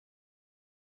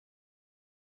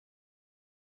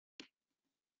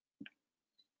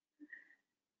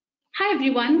Hi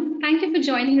everyone, thank you for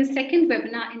joining the second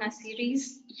webinar in our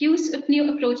series, Use of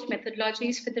New Approach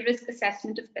Methodologies for the Risk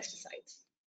Assessment of Pesticides.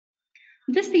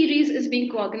 This series is being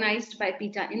co-organized by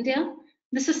PETA India,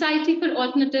 the Society for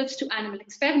Alternatives to Animal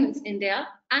Experiments India,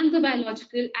 and the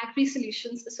Biological Agri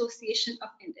Solutions Association of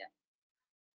India.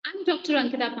 I'm Dr.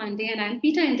 AB Pant and I'm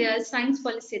PETA India's Science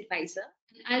Policy Advisor.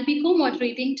 And I'll be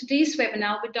co-moderating today's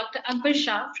webinar with Dr. Akbar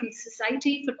Shah from the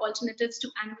Society for Alternatives to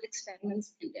Animal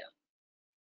Experiments India.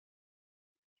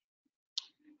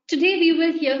 Today, we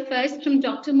will hear first from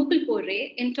Dr. Mukul Pore,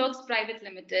 INTOX Private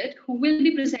Limited, who will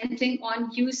be presenting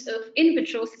on use of in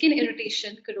vitro skin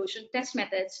irritation corrosion test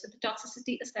methods for the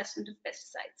toxicity assessment of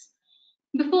pesticides.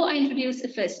 Before I introduce the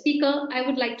first speaker, I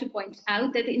would like to point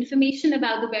out that the information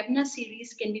about the webinar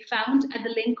series can be found at the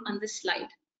link on this slide.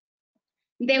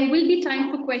 There will be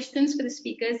time for questions for the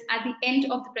speakers at the end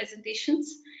of the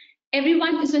presentations.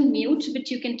 Everyone is on mute, but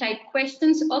you can type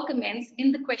questions or comments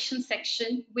in the question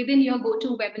section within your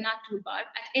GoToWebinar toolbar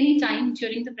at any time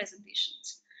during the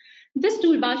presentations. This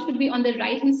toolbar should be on the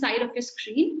right-hand side of your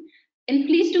screen, and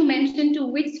please do mention to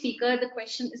which speaker the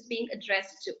question is being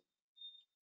addressed to.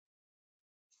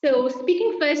 So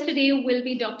speaking first today will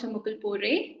be Dr. Mukul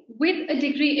Pore. With a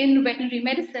degree in veterinary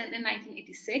medicine in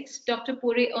 1986, Dr.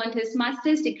 Pore earned his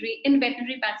master's degree in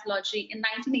veterinary pathology in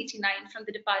 1989 from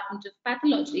the Department of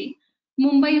Pathology,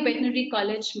 Mumbai Veterinary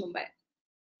College, Mumbai.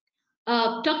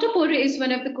 Dr. Pore is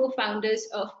one of the co-founders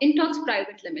of INTOX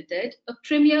Private Limited, a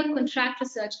premier contract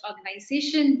research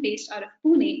organization based out of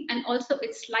Pune, and also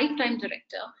its lifetime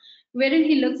director, wherein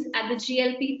he looks at the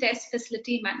GLP test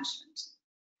facility management.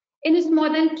 In his more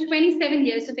than 27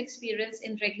 years of experience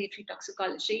in regulatory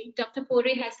toxicology, Dr.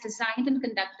 Pore has designed and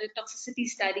conducted toxicity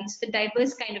studies for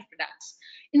diverse kinds of products,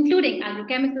 including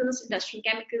agrochemicals, industrial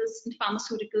chemicals, and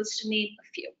pharmaceuticals, to name a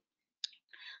few.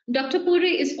 Dr. Pore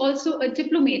is also a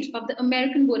diplomate of the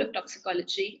American Board of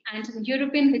Toxicology and an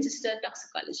European registered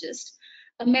toxicologist,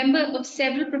 a member of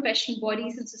several professional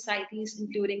bodies and societies,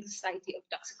 including the Society of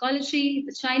Toxicology,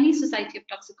 the Chinese Society of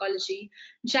Toxicology,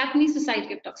 Japanese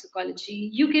Society of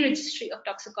Toxicology, UK Registry of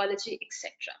Toxicology,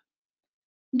 etc.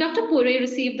 Dr. Pore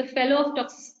received the Fellow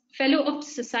of the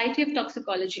Society of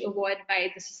Toxicology Award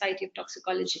by the Society of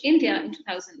Toxicology India in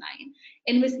 2009,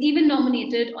 and was even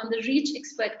nominated on the REACH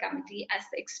Expert Committee as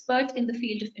the expert in the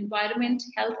field of environment,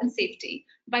 health and safety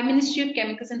by Ministry of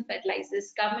Chemicals and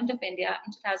Fertilizers, Government of India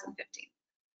in 2015.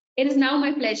 It is now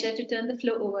my pleasure to turn the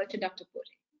floor over to Dr. Pore.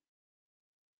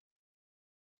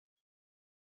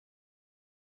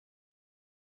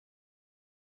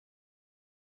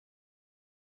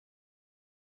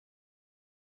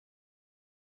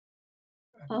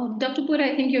 Dr. Pore,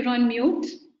 I think you're on mute.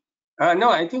 No,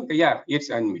 I think, yeah, it's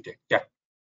unmuted. Yeah.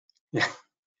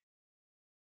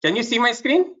 Can you see my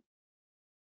screen?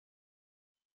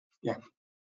 Yeah.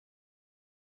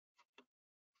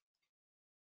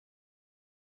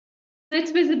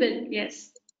 It's visible,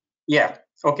 yes. Yeah,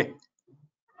 okay.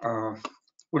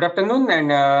 Good afternoon,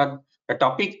 and the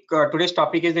topic, today's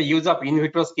topic is the use of in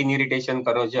vitro skin irritation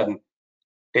corrosion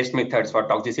test methods for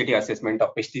toxicity assessment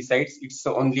of pesticides. It's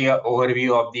only an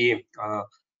overview of the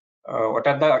what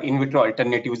are the in vitro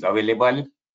alternatives available,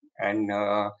 and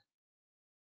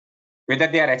whether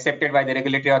they are accepted by the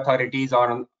regulatory authorities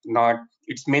or not.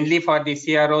 It's mainly for the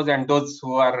CROs and those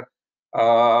who are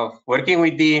working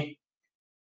with the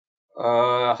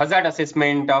hazard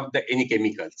assessment of any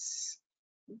chemicals.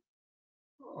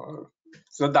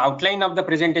 So the outline of the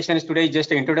presentation is today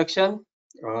just an introduction,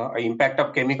 impact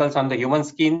of chemicals on the human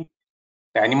skin,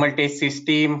 the animal test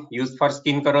system used for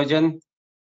skin corrosion,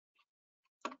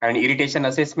 and irritation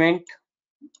assessment.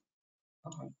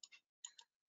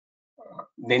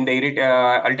 Then the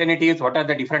alternatives, what are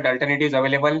the different alternatives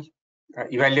available?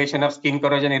 Evaluation of skin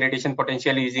corrosion irritation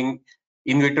potential using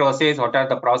in vitro assays, what are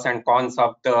the pros and cons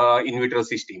of the in vitro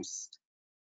systems?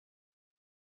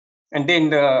 And then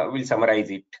we'll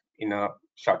summarize it in a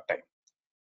short time.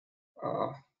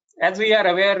 As we are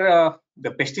aware, the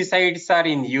pesticides are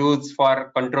in use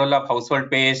for control of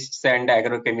household pests and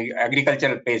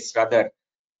agricultural pests rather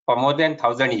for more than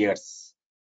 1,000 years.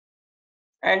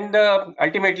 And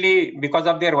ultimately, because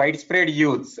of their widespread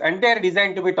use, and they're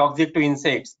designed to be toxic to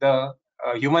insects, the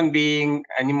human being,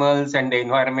 animals, and the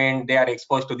environment, they are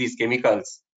exposed to these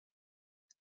chemicals.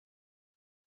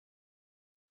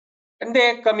 And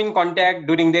they come in contact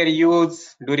during their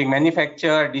use, during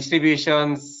manufacture,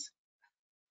 distributions.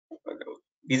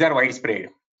 These are widespread.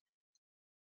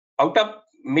 Out of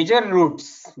major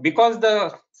routes, because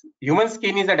the human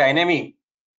skin is a dynamic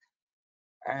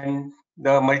and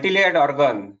the multi-layered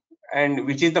organ, and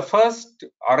which is the first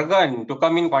organ to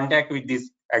come in contact with these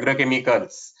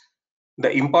agrochemicals.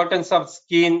 the importance of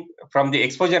skin from the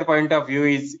exposure point of view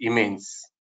is immense.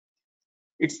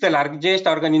 It's the largest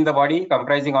organ in the body,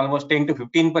 comprising almost 10 to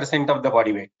 15% of the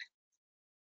body weight.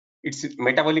 It's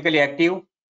metabolically active,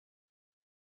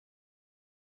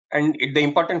 and the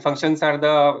important functions are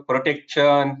the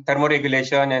protection,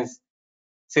 thermoregulation, and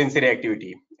sensory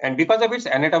activity. And because of its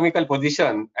anatomical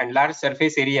position and large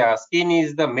surface area, skin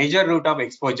is the major route of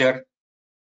exposure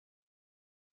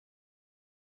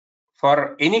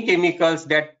for any chemicals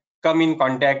that come in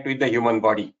contact with the human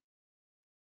body.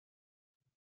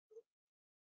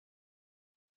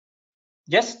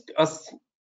 Just a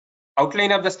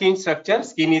outline of the skin structure.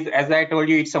 Skin is, as I told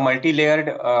you, it's a multi-layered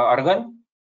organ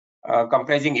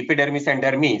comprising epidermis and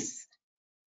dermis.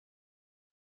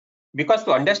 Because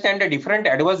to understand the different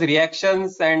adverse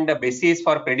reactions and the basis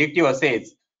for predictive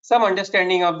assays, some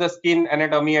understanding of the skin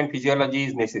anatomy and physiology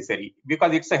is necessary,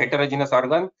 because it's a heterogeneous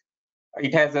organ.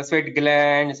 It has a sweat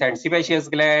glands and sebaceous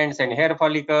glands and hair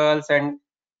follicles, and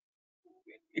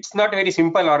it's not a very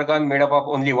simple organ made up of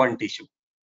only one tissue.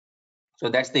 So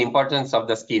that's the importance of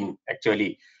the skin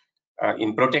actually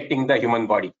in protecting the human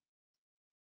body.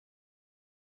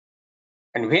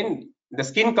 And when the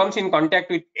skin comes in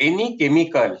contact with any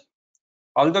chemical,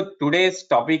 although today's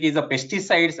topic is the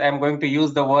pesticides, I am going to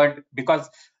use the word because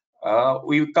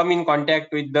we come in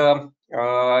contact with the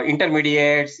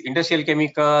intermediates, industrial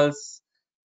chemicals,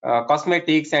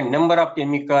 cosmetics, and number of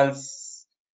chemicals.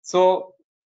 So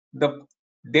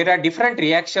there are different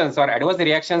reactions or adverse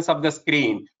reactions of the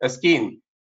skin,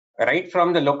 right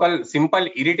from the local simple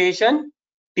irritation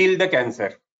till the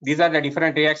cancer. These are the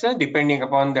different reactions depending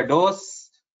upon the dose,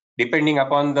 depending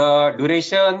upon the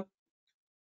duration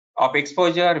of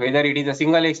exposure, whether it is a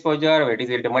single exposure, whether it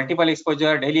is a multiple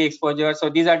exposure, daily exposure. So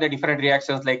these are the different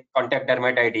reactions like contact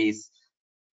dermatitis.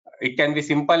 It can be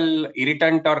simple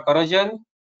irritant or corrosion.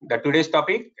 The today's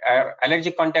topic,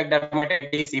 allergic contact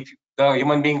dermatitis, if the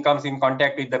human being comes in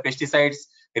contact with the pesticides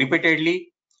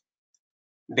repeatedly.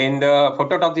 Then the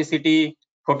phototoxicity,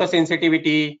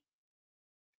 photosensitivity.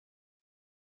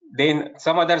 Then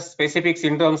some other specific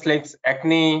symptoms like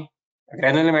acne,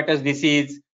 granulomatous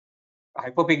disease,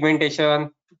 hypopigmentation,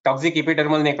 toxic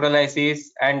epidermal necrolysis,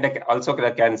 and also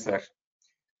the cancer.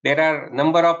 There are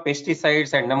number of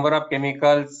pesticides and number of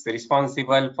chemicals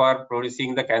responsible for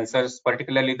producing the cancers,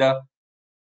 particularly the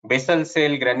basal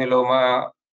cell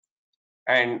granuloma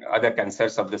and other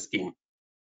cancers of the skin.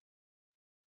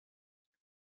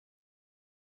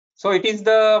 So it is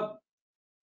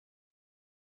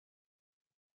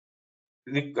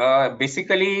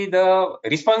basically the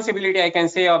responsibility, I can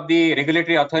say, of the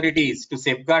regulatory authorities to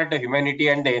safeguard the humanity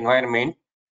and the environment.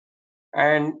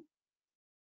 And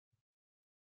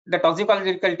the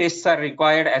toxicological tests are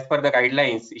required as per the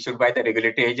guidelines issued by the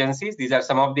regulatory agencies. These are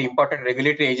some of the important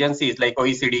regulatory agencies like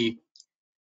OECD,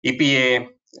 EPA,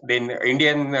 then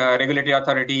Indian Regulatory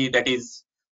Authority, that is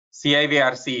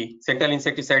CIVRC, Central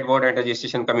Insecticide Board and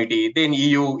Registration Committee, then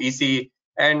EU, EC,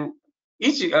 and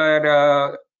each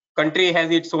country has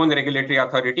its own regulatory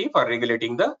authority for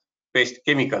regulating the pest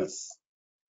chemicals.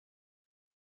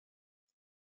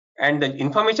 And the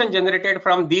information generated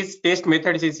from these test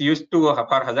methods is used for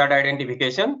hazard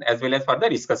identification as well as for the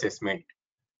risk assessment.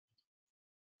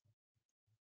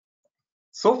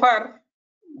 So far,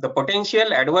 the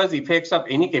potential adverse effects of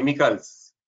any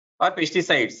chemicals or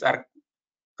pesticides are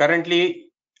currently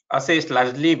assessed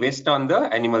largely based on the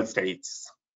animal studies.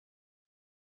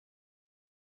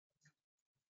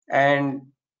 And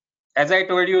as I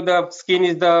told you, the skin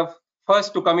is the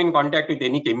first to come in contact with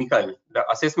any chemical. The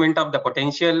assessment of the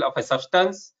potential of a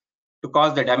substance to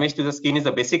cause the damage to the skin is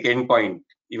a basic endpoint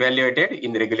evaluated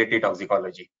in regulatory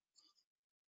toxicology.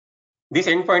 This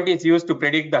endpoint is used to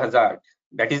predict the hazard,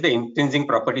 that is the intrinsic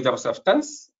properties of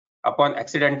substance, upon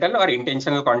accidental or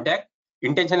intentional contact.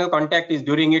 Intentional contact is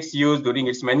during its use, during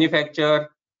its manufacture,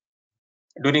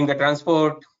 during the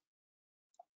transport.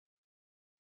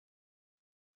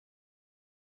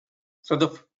 So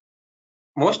the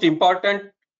most important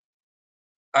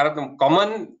are the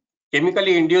common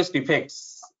chemically induced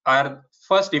effects.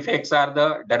 First effects are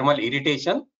the dermal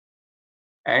irritation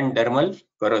and dermal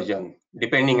corrosion,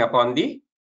 depending upon the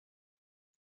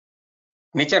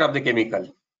nature of the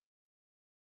chemical.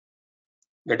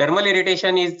 The dermal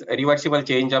irritation is a reversible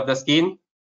change of the skin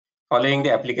following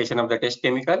the application of the test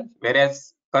chemical,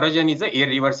 whereas corrosion is an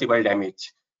irreversible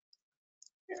damage.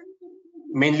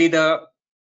 Mainly there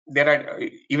are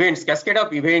events, cascade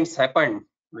of events happen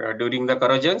during the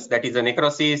corrosions, that is the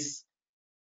necrosis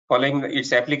following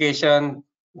its application.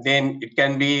 Then it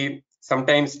can be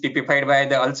sometimes typified by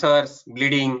the ulcers,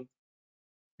 bleeding,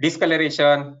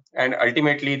 discoloration, and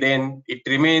ultimately then it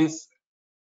remains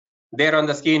there on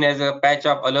the skin as a patch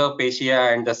of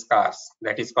alopecia and the scars,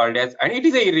 that is called as, and it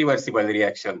is a irreversible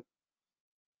reaction.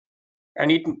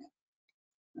 And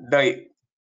the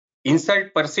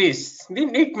insult persists,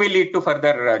 then it may lead to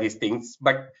further these things,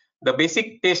 but the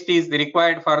basic test is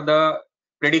required for the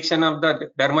prediction of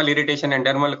the dermal irritation and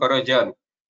dermal corrosion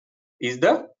is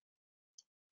the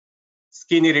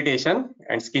skin irritation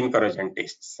and skin corrosion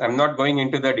tests. I'm not going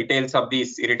into the details of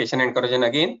these irritation and corrosion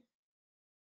again.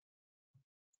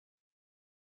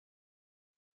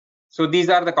 So these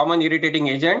are the common irritating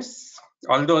agents.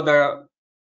 Although the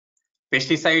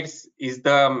pesticides is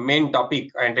the main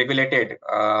topic and regulated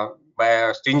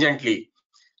by stringently,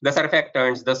 the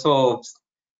surfactants, the soaps,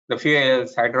 the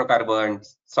fuels,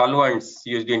 hydrocarbons, solvents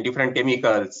used in different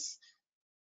chemicals.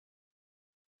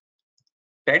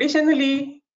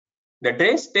 Traditionally, the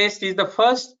DRESS test is the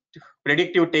first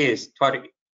predictive test for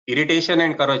irritation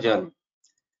and corrosion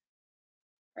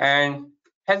and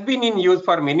has been in use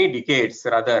for many decades,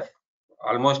 rather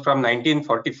almost from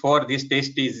 1944 this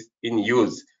test is in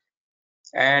use,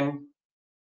 and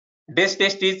this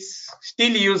test is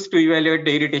still used to evaluate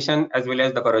the irritation as well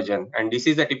as the corrosion, and this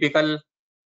is a typical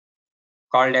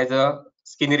called as a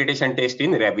skin irritation test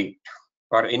in rabbit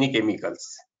or any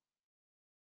chemicals.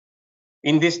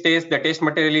 In this test, the test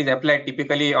material is applied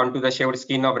typically onto the shaved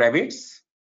skin of rabbits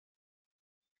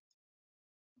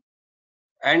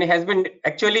and has been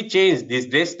actually changed. This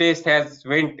DRESS test has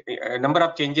went, a number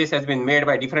of changes has been made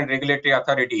by different regulatory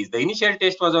authorities. The initial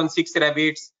test was on 6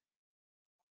 rabbits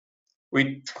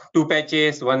with 2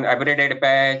 patches, one abraded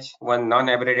patch, one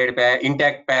non-abraded patch,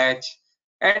 intact patch,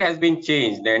 and has been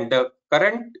changed. And the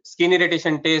current skin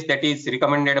irritation test that is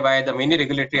recommended by the many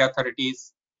regulatory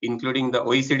authorities, including the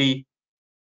OECD,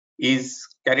 is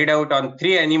carried out on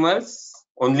 3 animals,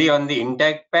 only on the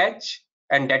intact patch,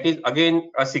 and that is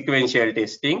again a sequential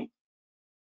testing.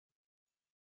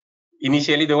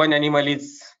 Initially, the one animal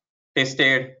is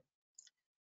tested.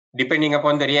 Depending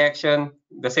upon the reaction,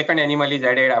 the second animal is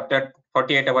added after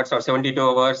 48 hours or 72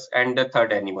 hours, and the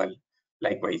third animal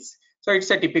likewise. So it's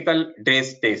a typical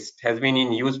DRESS test, has been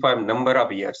in use for a number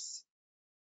of years.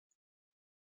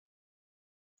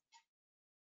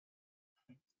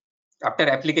 After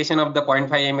application of the 0.5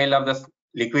 ml of the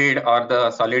liquid or the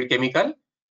solid chemical,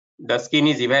 the skin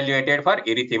is evaluated for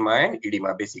erythema and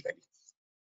edema basically.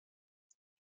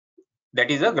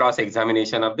 That is a gross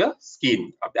examination of the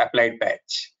skin of the applied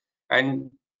patch.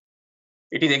 And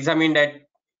it is examined at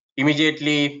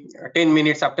immediately 10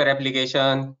 minutes after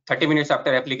application, 30 minutes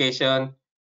after application,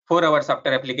 4 hours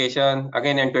after application,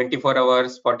 again in 24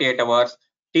 hours, 48 hours,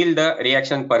 till the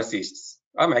reaction persists,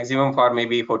 a maximum for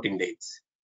maybe 14 days.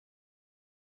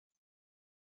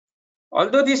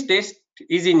 Although this test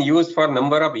is in use for a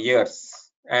number of years,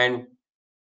 and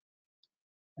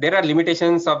there are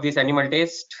limitations of this animal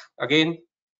test, again,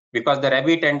 because the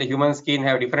rabbit and the human skin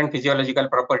have different physiological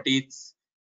properties,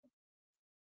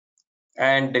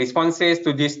 and the responses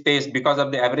to this test because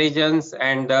of the abrasions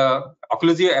and the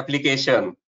occlusive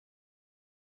application,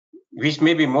 which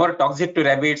may be more toxic to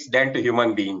rabbits than to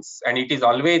human beings, and it is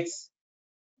always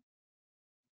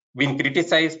been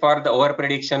criticized for the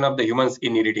over-prediction of the human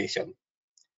skin irritation.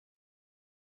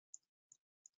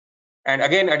 And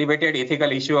again, a debated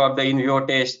ethical issue of the in vivo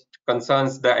test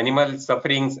concerns the animal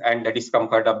sufferings and the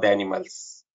discomfort of the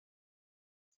animals.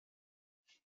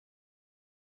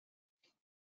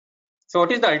 So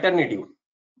what is the alternative?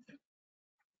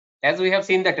 As we have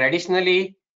seen that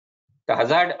traditionally, the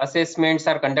hazard assessments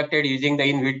are conducted using the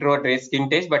in vitro DRESS skin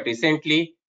test, but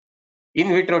recently, in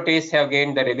vitro tests have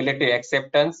gained the regulatory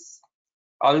acceptance.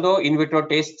 Although in vitro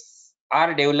tests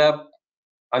are developed,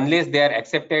 unless they are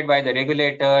accepted by the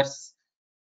regulators,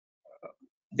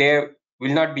 they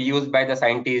will not be used by the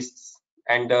scientists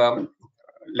and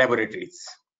laboratories.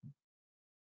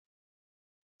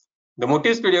 The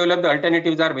motives to develop the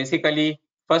alternatives are basically,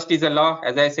 first is a law,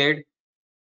 as I said.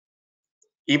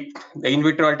 If the in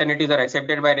vitro alternatives are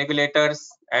accepted by regulators,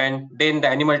 and then the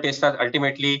animal tests are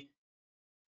ultimately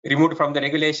removed from the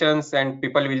regulations and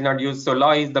people will not use. So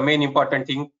law is the main important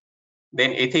thing.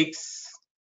 Then ethics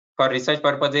for research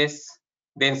purposes,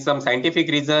 then some scientific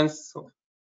reasons.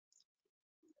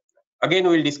 Again,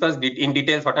 we will discuss in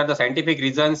details what are the scientific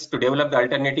reasons to develop the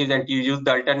alternatives and to use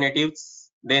the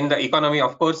alternatives. Then the economy,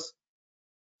 of course,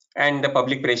 and the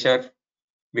public pressure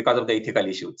because of the ethical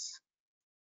issues.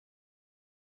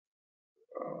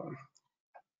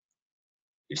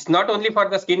 It's not only for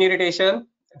the skin irritation.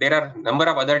 There are a number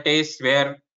of other tests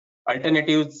where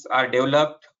alternatives are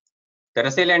developed. The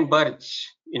Russell and Birch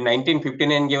in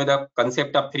 1959 gave the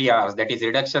concept of 3 R's, that is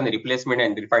reduction, replacement,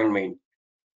 and refinement.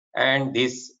 And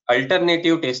this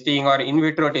alternative testing or in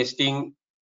vitro testing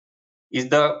is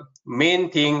the main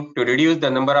thing to reduce the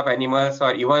number of animals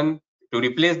or even to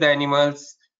replace the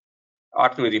animals or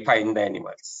to refine the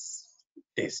animals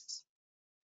tests.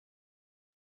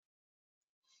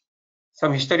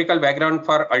 Some historical background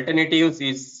for alternatives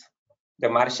is the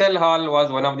Marshall Hall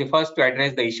was one of the first to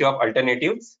address the issue of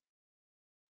alternatives.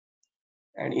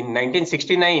 And in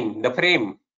 1969, the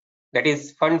FRAME, that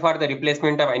is Fund for the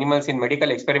Replacement of Animals in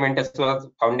Medical Experiments, was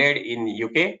founded in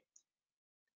UK.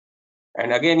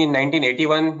 And again in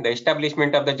 1981, the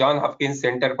establishment of the John Hopkins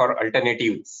Center for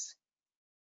Alternatives.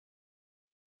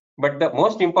 But the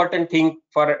most important thing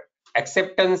for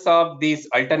acceptance of these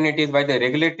alternatives by the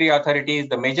regulatory authorities,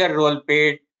 the major role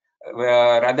played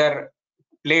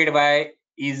by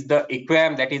is the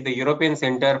EQUAM, that is the European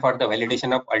Center for the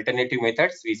Validation of Alternative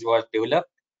Methods, which was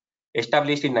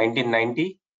established in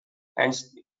 1990. And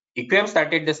EQUAM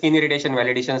started the skin irritation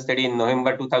validation study in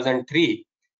November 2003.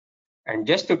 And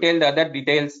just to tell the other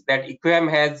details, that EQUAM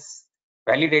has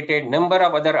validated number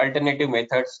of other alternative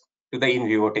methods to the in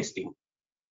vivo testing.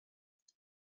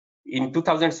 In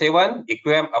 2007,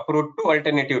 EQUAM approved 2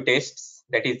 alternative tests,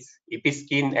 that is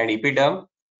EpiSkin and EpiDerm,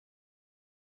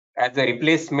 as a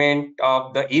replacement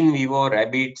of the in vivo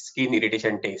rabbit skin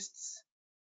irritation tests.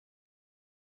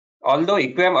 Although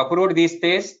EQUAM approved these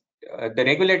tests, the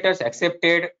regulators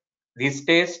accepted these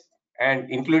tests and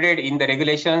included in the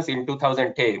regulations in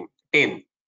 2010.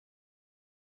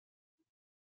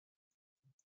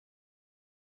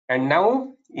 And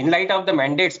now, in light of the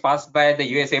mandates passed by the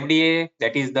US FDA,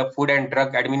 that is the Food and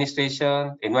Drug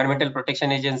Administration, Environmental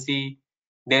Protection Agency,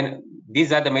 then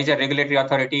these are the major regulatory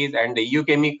authorities, and the EU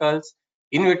chemicals,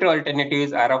 in vitro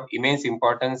alternatives are of immense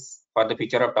importance for the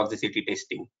future of toxicity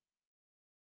testing.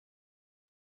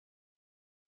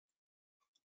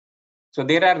 So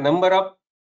there are number of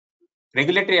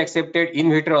regulatory accepted in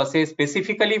vitro assays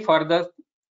specifically for the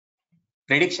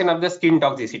prediction of the skin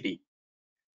toxicity.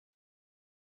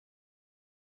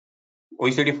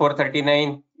 OECD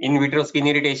 439, in vitro skin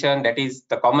irritation, that is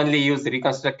the commonly used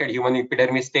reconstructed human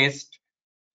epidermis test.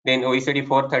 Then OECD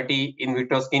 430, in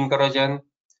vitro skin corrosion.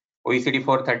 OECD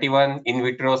 431, in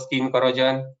vitro skin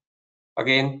corrosion.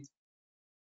 Again,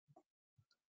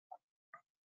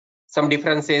 some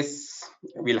differences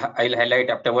I'll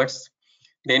highlight afterwards.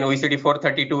 Then OECD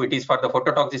 432, it is for the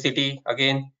phototoxicity.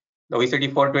 Again, the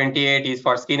OECD 428 is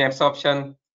for skin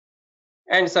absorption.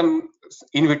 And some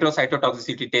in vitro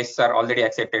cytotoxicity tests are already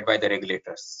accepted by the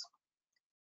regulators.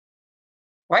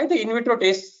 Why the in vitro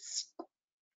tests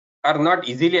are not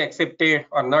easily accepted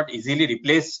or not easily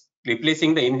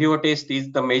replacing the in vivo test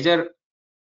is the major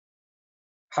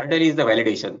hurdle is the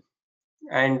validation.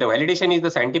 And the validation is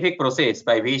the scientific process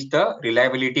by which the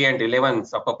reliability and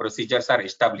relevance of a procedures are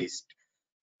established.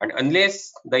 And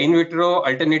unless the in vitro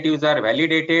alternatives are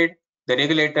validated, the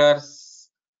regulators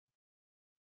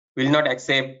will not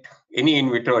accept any in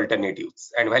vitro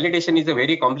alternatives. And validation is a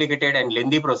very complicated and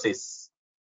lengthy process.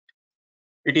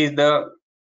 It is the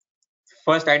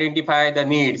first identify the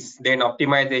needs, then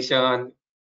optimization,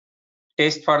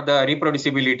 test for the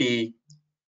reproducibility,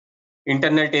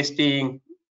 internal testing.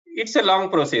 It's a long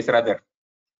process rather,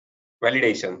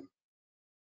 validation.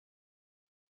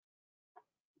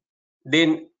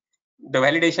 Then the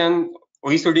validation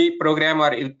OECD program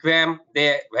or EQUAM,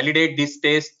 they validate this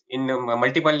test in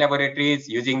multiple laboratories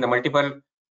using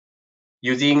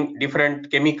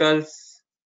different chemicals,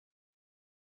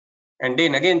 and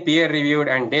then again peer reviewed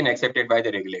and then accepted by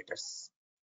the regulators.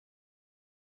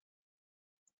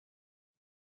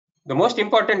 The most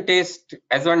important test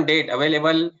as on date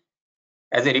available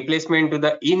as a replacement to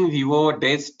the in vivo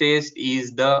test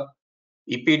is the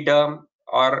EpiDerm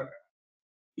or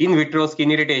in vitro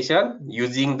skin irritation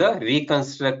using the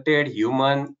reconstructed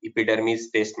human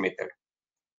epidermis test method.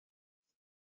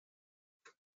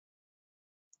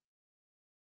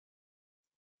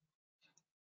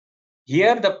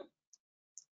 Here the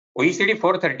OECD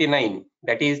 439,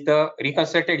 that is the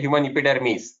reconstructed human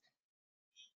epidermis,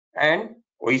 and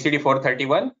OECD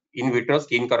 431, in vitro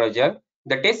skin corrosion.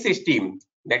 The test system,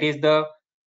 that is the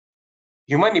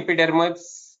human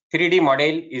epidermis 3D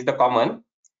model, is the common.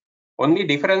 Only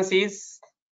difference is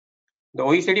the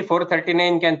OECD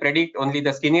 439 can predict only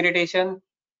the skin irritation,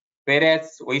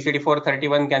 whereas OECD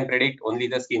 431 can predict only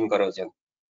the skin corrosion.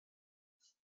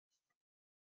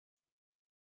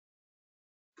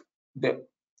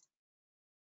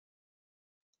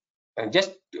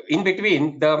 Just in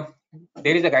between, there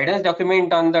is a guidance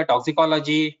document on the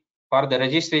toxicology for the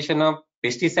registration of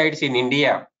pesticides in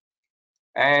India,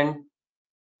 and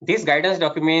these guidance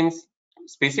documents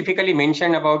specifically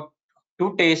mention about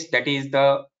 2 tests, that is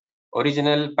the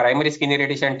original primary skin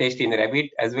irritation test in rabbit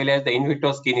as well as the in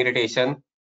vitro skin irritation.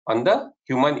 on the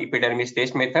human epidermis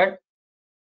test method.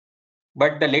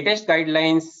 But the latest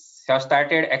guidelines have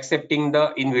started accepting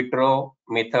the in vitro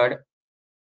method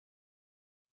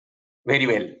very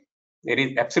well. There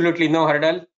is absolutely no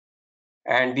hurdle,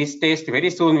 and this test very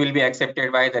soon will be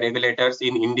accepted by the regulators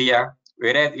in India,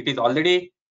 whereas it is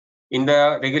already in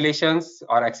the regulations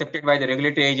or accepted by the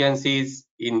regulatory agencies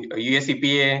in US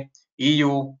EPA,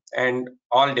 EU, and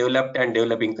all developed and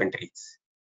developing countries.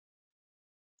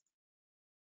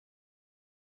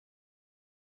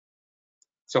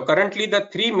 So currently the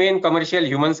three main commercial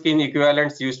human skin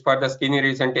equivalents used for the skin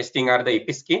irritation testing are the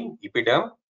episkin,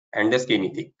 epiderm, and the skin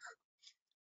ethic.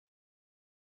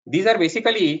 These are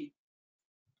basically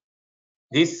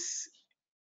this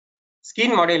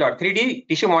skin model or 3D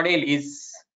tissue model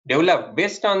is developed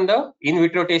based on the in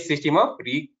vitro test system of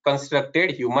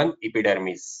reconstructed human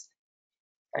epidermis,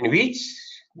 and which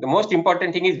the most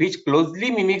important thing is which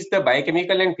closely mimics the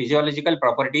biochemical and physiological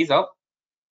properties of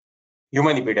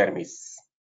human epidermis.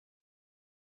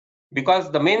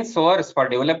 Because the main source for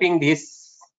developing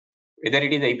this, whether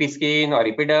it is episkin or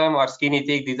epiderm or skin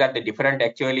ethic, these are the different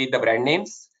actually the brand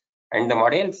names and the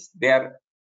models. They are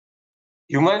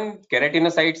human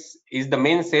keratinocytes is the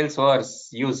main cell source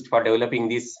used for developing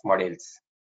these models.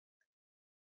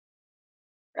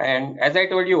 And as I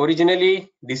told you, originally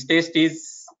this test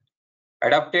is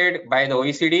adopted by the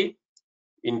OECD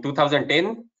in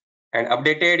 2010 and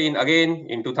updated again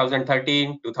in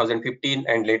 2013, 2015,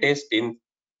 and latest in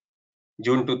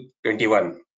June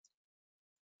 2021.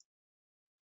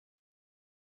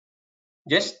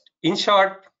 Just in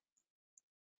short,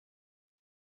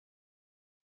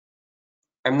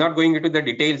 I'm not going into the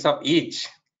details of each,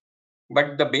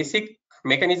 but the basic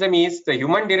mechanism is the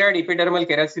human-derived epidermal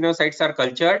keratinocytes are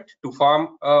cultured to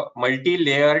form a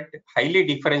multi-layered, highly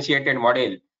differentiated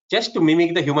model just to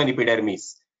mimic the human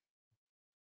epidermis,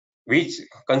 which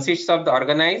consists of the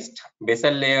organized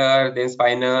basal layer, then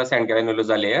spinous and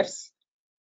granulosa layers.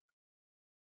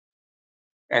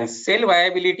 And cell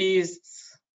viability is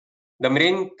the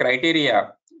main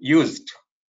criteria used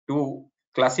to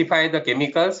classify the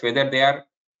chemicals, whether they are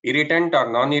irritant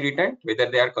or non-irritant, whether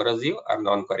they are corrosive or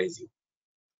non-corrosive.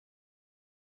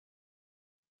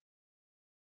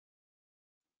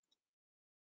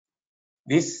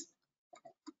 This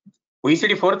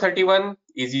OECD 431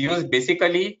 is used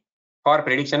basically for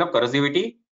prediction of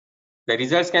corrosivity. The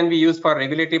results can be used for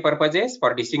regulatory purposes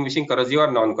for distinguishing corrosive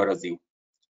or non-corrosive.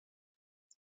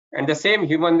 And the same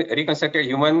reconstructed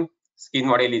human skin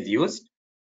model is used.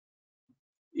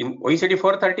 In OECD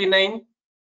 439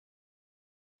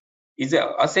 is an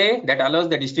assay that allows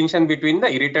the distinction between the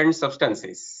irritant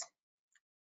substances.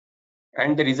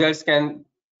 And the results can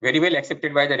very well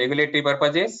accepted by the regulatory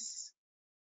purposes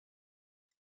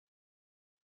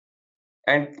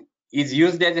and is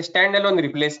used as a standalone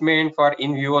replacement for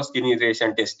in vivo skin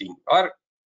irritation testing, or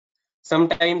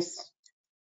sometimes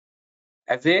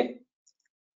as a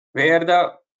where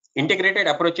the integrated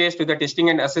approaches to the testing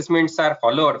and assessments are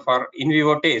followed for in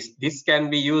vivo test. This can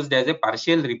be used as a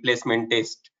partial replacement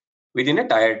test within a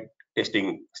tiered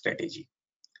testing strategy.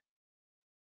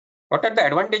 What are the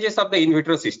advantages of the in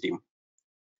vitro system?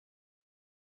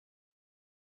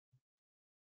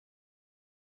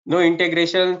 No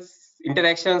interactions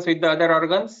with the other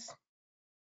organs,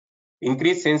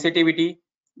 increased sensitivity,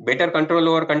 better control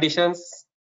over conditions,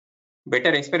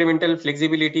 better experimental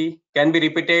flexibility, can be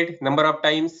repeated number of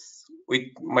times with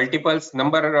multiples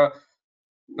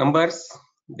numbers,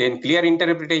 then clear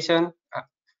interpretation,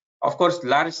 of course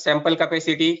large sample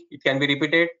capacity, it can be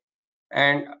repeated,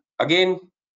 and again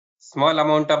small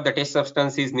amount of the test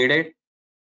substance is needed,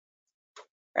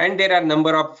 and there are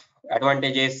number of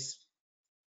advantages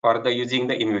for the using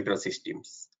the in vitro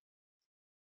systems.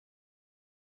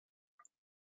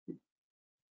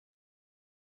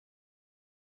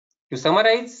 To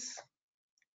summarize,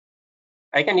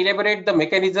 I can elaborate the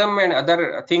mechanism and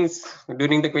other things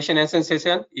during the question answer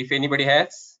session if anybody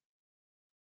has.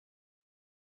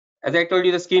 As I told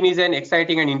you, the skin is an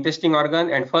exciting and interesting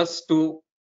organ and first to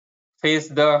face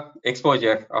the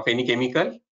exposure of any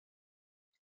chemical.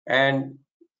 And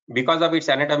because of its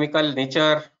anatomical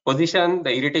nature, position,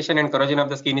 the irritation and corrosion of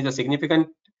the skin is a significant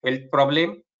health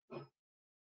problem.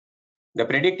 The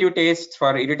predictive tests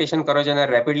for irritation corrosion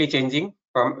are rapidly changing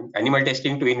from animal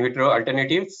testing to in vitro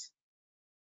alternatives.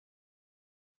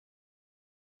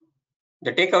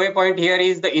 The takeaway point here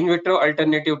is the in vitro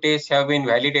alternative tests have been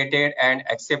validated and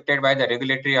accepted by the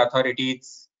regulatory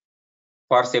authorities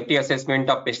for safety assessment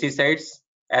of pesticides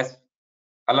as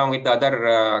along with the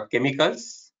other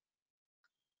chemicals.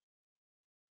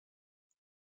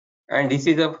 And this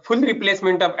is a full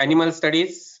replacement of animal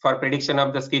studies for prediction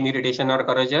of the skin irritation or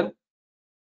corrosion.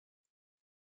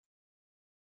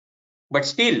 But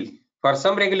still, for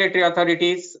some regulatory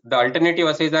authorities, the alternative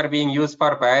assays are being used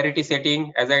for priority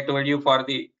setting, as I told you, for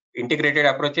the integrated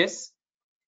approaches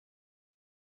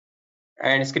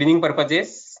and screening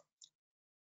purposes.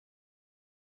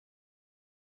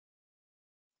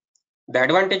 The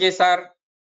advantages are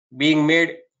being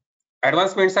made,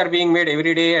 advancements are being made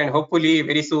every day, and hopefully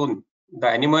very soon the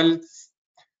animals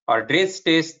or dress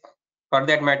test for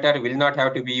that matter will not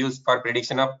have to be used for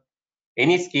prediction of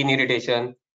any skin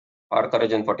irritation or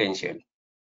corrosion potential.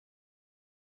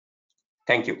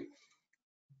 Thank you.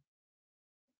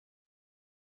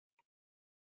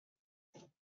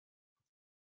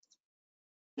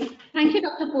 Thank you,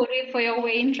 Dr. Pore, for your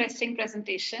very interesting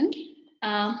presentation.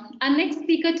 Our next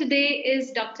speaker today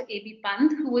is Dr. AB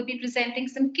Pant, who will be presenting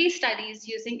some case studies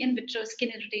using in vitro skin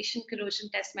irritation corrosion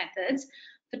test methods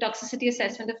for toxicity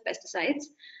assessment of pesticides.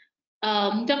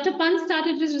 Dr. Pant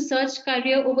started his research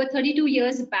career over 32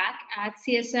 years back at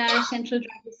CSIR Central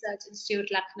Drug Research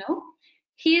Institute, Lucknow.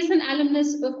 He is an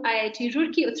alumnus of IIT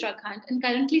Roorkee, Uttarakhand, and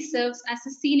currently serves as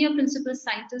a senior principal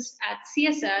scientist at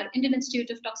CSIR-Indian Institute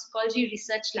of Toxicology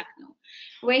Research, Lucknow,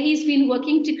 where he's been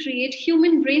working to create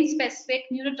human brain-specific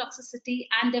neurotoxicity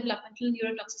and developmental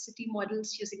neurotoxicity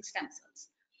models using stem cells.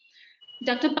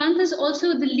 Dr. Pant is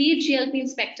also the lead GLP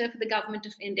inspector for the Government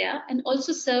of India and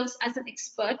also serves as an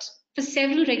expert for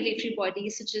several regulatory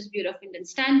bodies such as Bureau of Indian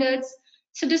Standards,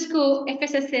 SUDISCO,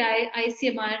 FSSAI,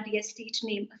 ICMR, DST, to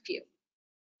name a few.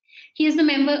 He is a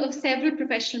member of several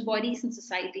professional bodies and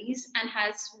societies and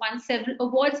has won several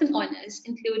awards and honors,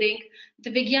 including the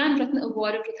Vigyan Ratna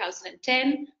Award of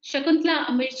 2010, Shakuntala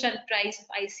Amirchand Prize of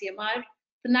ICMR,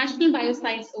 the National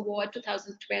Bioscience Award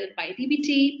 2012 by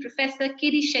DBT, Professor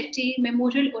K.D. Shetty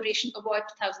Memorial Oration Award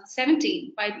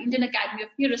 2017 by the Indian Academy of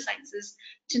Neurosciences,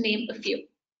 to name a few.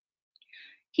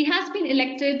 He has been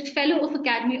elected Fellow of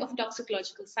Academy of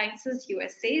Toxicological Sciences,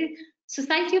 USA,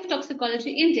 Society of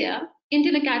Toxicology, India,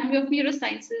 Indian Academy of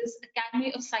Neurosciences,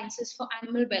 Academy of Sciences for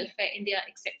Animal Welfare, India,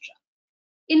 etc.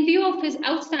 In view of his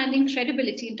outstanding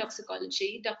credibility in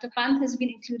toxicology, Dr. Pant has been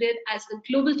included as a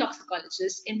global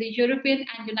toxicologist in the European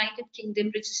and United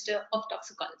Kingdom Register of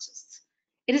Toxicologists.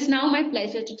 It is now my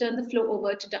pleasure to turn the floor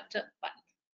over to Dr.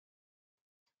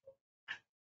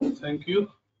 Pant. Thank you.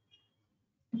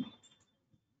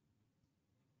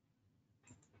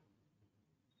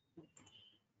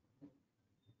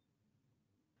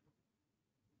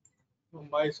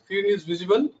 My screen is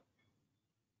visible?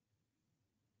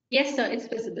 Yes, sir, it's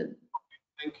visible.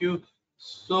 Thank you.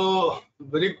 So,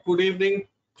 very good evening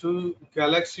to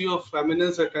Galaxy of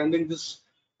Eminence attending this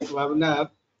webinar.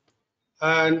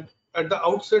 And at the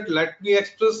outset, let me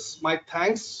express my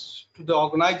thanks to the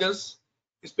organizers,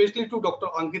 especially to Dr.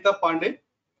 Ankita Pandey,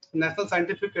 National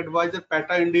Scientific Advisor,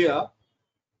 PETA India,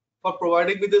 for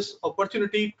providing me this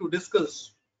opportunity to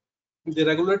discuss the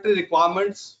regulatory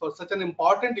requirements for such an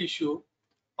important issue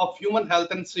of human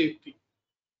health and safety.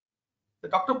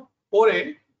 Dr.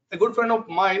 Pore, a good friend of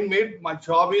mine, made my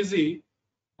job easy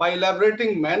by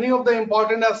elaborating many of the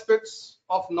important aspects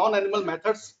of non-animal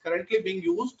methods currently being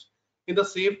used in the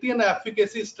safety and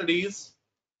efficacy studies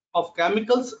of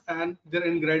chemicals and their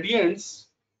ingredients,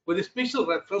 with a special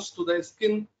reference to the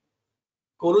skin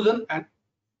corrosion and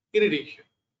irritation.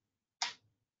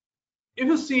 If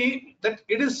you see that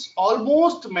it is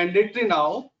almost mandatory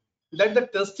now that the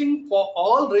testing for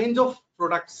all range of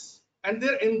products and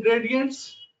their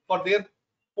ingredients for their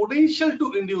potential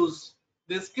to induce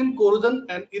the skin corrosion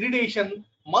and irritation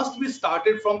must be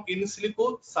started from in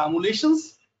silico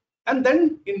simulations and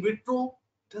then in vitro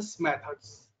test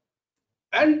methods.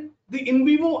 And the in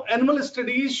vivo animal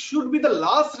studies should be the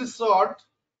last resort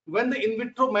when the in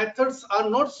vitro methods are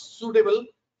not suitable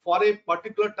for a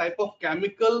particular type of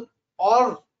chemical,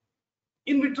 or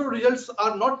in vitro results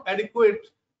are not adequate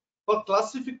for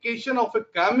classification of a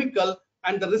chemical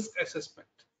and the risk assessment.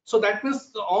 So that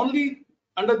means only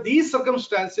under these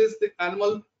circumstances the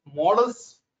animal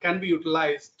models can be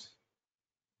utilized.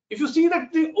 If you see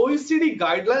that the OECD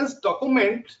guidelines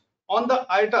document on the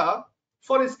ITA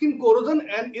for skin corrosion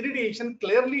and irritation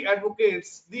clearly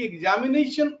advocates the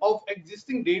examination of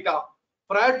existing data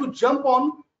prior to jump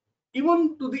on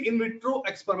even to the in vitro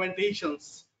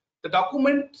experimentations. The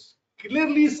document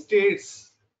clearly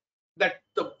states that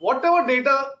whatever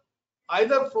data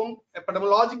either from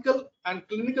epidemiological and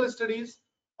clinical studies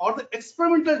or the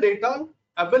experimental data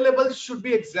available should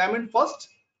be examined first,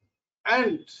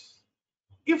 and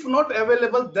if not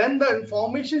available, then the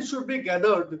information should be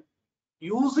gathered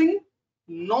using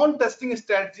non-testing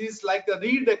strategies like the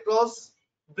read across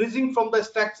bridging from the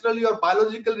structurally or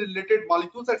biologically related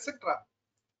molecules, etc.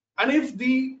 And if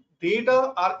the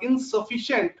data are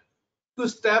insufficient to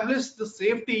establish the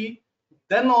safety,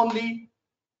 then only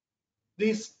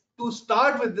to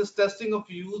start with this testing of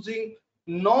using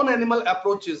non-animal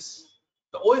approaches.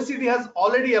 The OECD has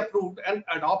already approved and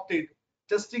adopted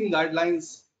testing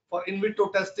guidelines for in vitro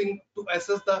testing to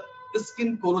assess the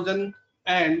skin corrosion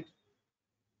and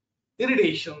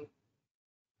irritation.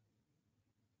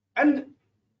 And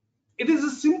it is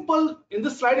a simple, in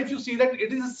this slide, if you see that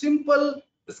it is a simple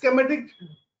schematic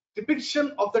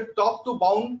depiction of the top to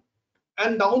bottom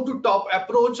and down to top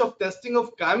approach of testing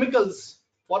of chemicals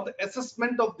for the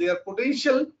assessment of their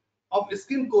potential of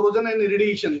skin corrosion and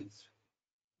irritation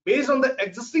based on the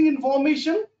existing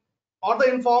information or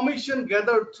the information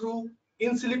gathered through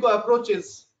in silico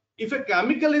approaches. If a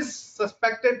chemical is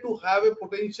suspected to have a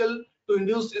potential to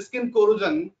induce skin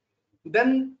corrosion,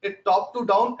 then a top to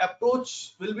down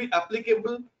approach will be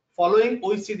applicable following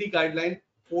OECD guideline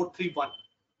 431.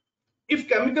 If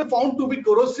chemical found to be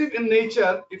corrosive in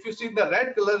nature, if you see the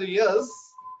red color, yes,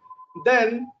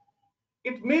 then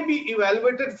it may be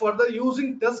evaluated further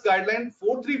using test guideline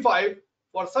 435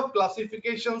 for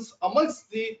sub-classifications amongst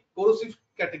the corrosive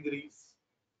categories.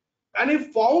 And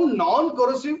if found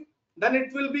non-corrosive, then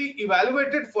it will be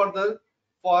evaluated further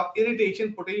for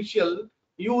irritation potential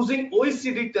using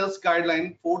OECD test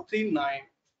guideline 439.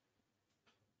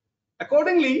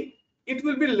 Accordingly, it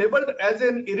will be labeled as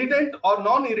an irritant or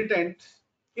non-irritant.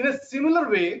 In a similar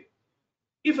way,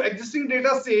 if existing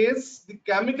data says the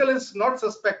chemical is not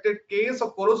suspected case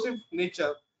of corrosive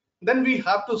nature, then we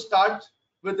have to start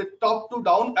with the top to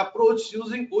down approach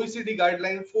using OECD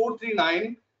guideline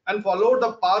 439 and follow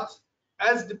the path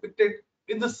as depicted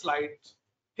in the slide.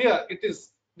 Here it is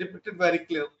depicted very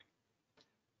clearly.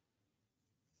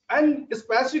 And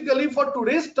specifically for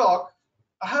today's talk,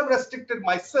 I have restricted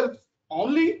myself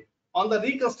only on the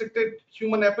reconstructed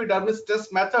human epidermis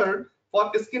test method for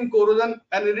skin corrosion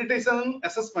and irritation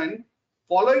assessment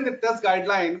following the test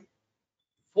guideline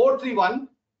 431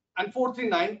 and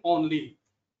 439 only.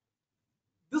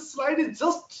 This slide is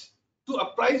just to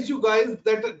apprise you guys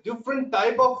that a different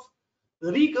type of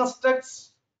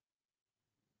reconstructs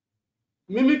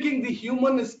mimicking the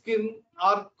human skin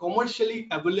are commercially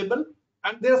available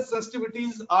and their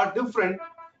sensitivities are different.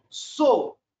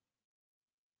 So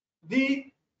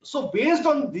based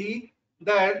on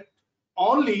that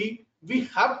only we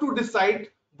have to decide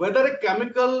whether a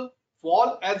chemical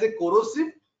fall as a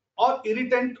corrosive or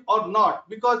irritant or not,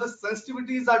 because the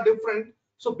sensitivities are different.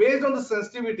 So based on the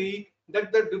sensitivity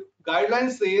that the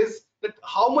guideline says that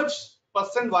how much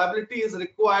percent viability is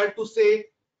required to say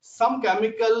some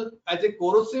chemical as a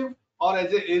corrosive or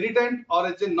as an irritant or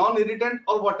as a non-irritant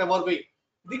or whatever way.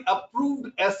 The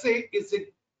approved assay is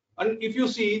and if you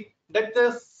see that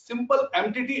the simple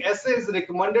MTT assay is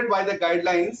recommended by the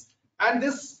guidelines, and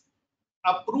this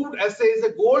approved assay is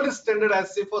a gold standard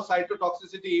assay for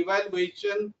cytotoxicity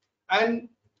evaluation, and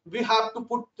we have to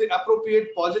put the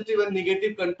appropriate positive and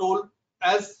negative control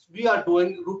as we are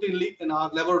doing routinely in our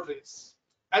laboratories.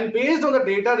 And based on the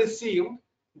data received,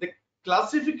 the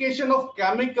classification of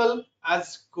chemical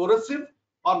as corrosive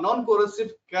or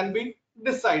non-corrosive can be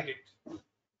decided.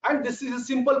 And this is a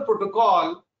simple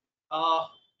protocol.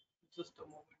 Just a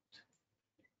moment.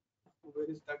 Where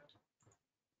is that?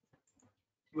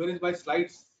 Where is my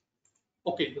slides?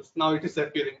 Okay, yes, now it is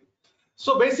appearing.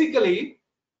 So basically,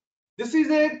 this is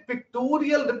a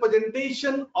pictorial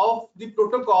representation of the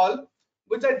protocol,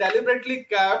 which I deliberately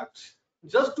kept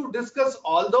just to discuss.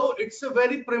 Although it's a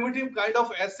very primitive kind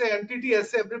of assay, MTT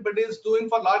assay, everybody is doing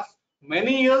for last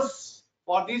many years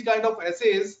for these kind of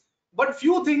assays. But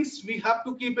few things we have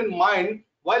to keep in mind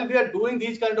while we are doing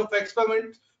these kind of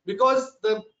experiments, because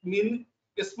the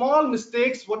small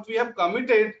mistakes what we have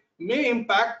committed may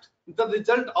impact the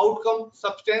result outcome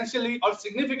substantially or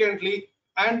significantly,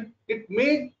 and it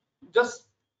may just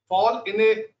fall in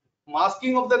a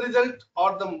masking of the result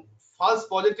or the false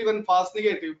positive and false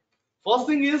negative. First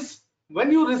thing is,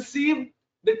 when you receive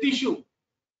the tissue,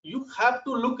 you have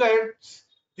to look at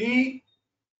the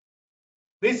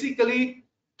basically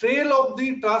trail of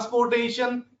the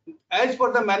transportation as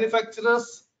per the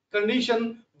manufacturer's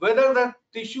condition, whether the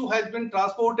tissue has been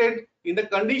transported in the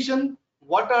condition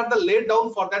what are the laid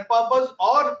down for that purpose,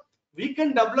 or we can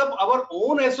develop our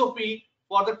own SOP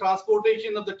for the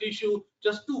transportation of the tissue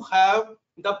just to have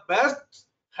the best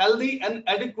healthy and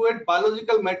adequate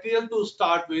biological material to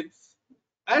start with.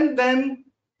 And then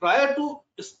prior to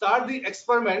start the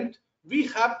experiment, we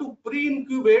have to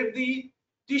pre-incubate the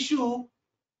tissue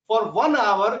for 1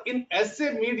 hour in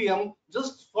assay medium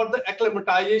just for the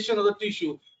acclimatization of the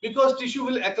tissue, because tissue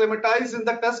will acclimatize in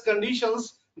the test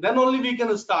conditions, then only we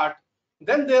can start.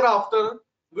 Then thereafter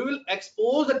we will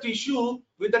expose the tissue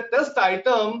with the test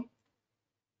item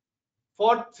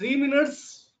for 3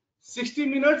 minutes, 60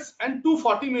 minutes and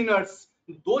 240 minutes.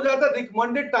 Those are the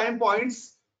recommended time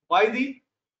points by the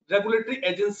regulatory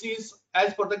agencies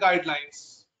as per the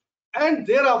guidelines. And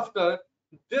thereafter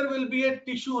there will be a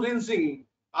tissue rinsing.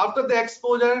 After the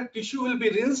exposure, tissue will be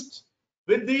rinsed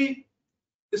with the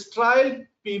sterile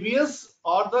PBS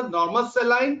or the normal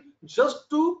saline just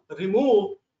to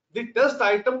remove the test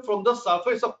item from the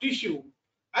surface of tissue.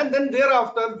 And then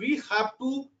thereafter we have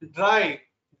to dry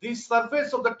the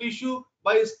surface of the tissue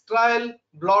by sterile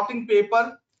blotting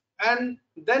paper, and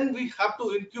then we have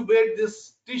to incubate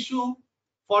this tissue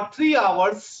for 3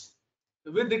 hours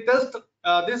with the test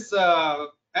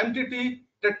MTT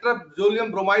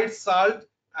tetrazoline bromide salt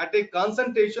at a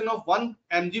concentration of 1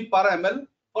 mg per ml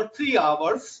for 3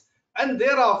 hours. And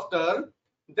thereafter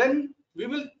then we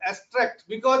will extract,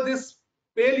 because this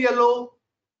pale yellow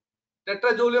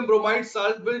tetrazoline bromide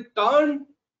salt will turn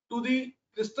to the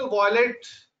crystal violet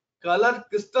color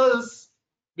crystals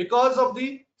because of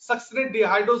the succinate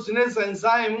dehydrogenase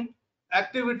enzyme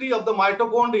activity of the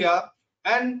mitochondria,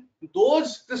 and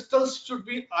those crystals should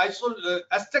be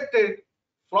extracted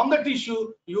from the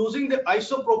tissue using the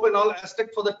isopropanol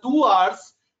extract for the 2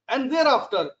 hours. And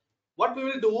thereafter what we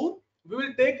will do, we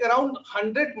will take around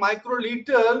 100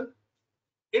 microliter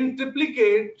in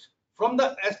triplicate from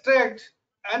the extract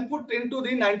and put into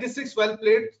the 96 well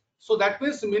plate. So that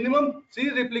means minimum 3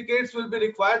 replicates will be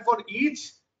required for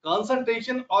each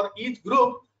concentration or each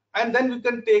group, and then we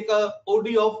can take a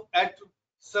OD of at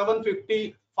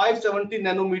 570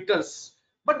 nanometers.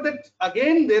 But that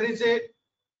again there is a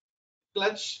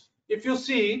clutch. If you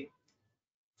see,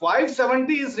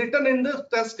 570 is written in the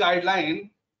test guideline,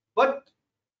 but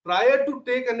prior to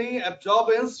take any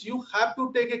absorbance you have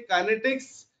to take a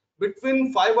kinetics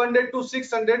between 500 to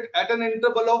 600 at an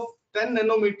interval of 10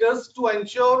 nanometers to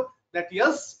ensure that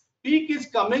yes, peak is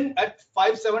coming at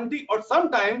 570, or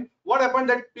sometime what happened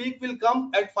that peak will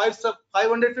come at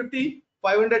 550,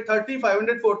 530,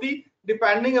 540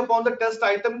 depending upon the test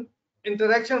item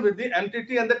interaction with the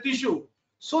MTT and the tissue.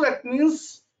 So that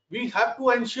means we have to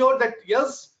ensure that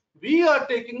yes, we are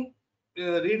taking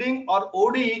reading or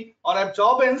OD or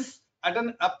absorbance at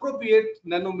an appropriate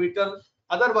nanometer,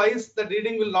 otherwise the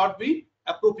reading will not be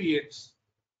appropriate.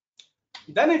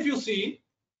 Then if you see,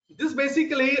 this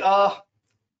basically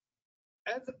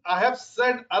as I have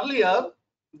said earlier,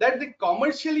 that the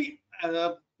commercially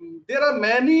there are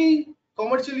many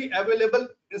commercially available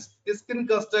skin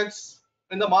constructs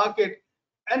in the market,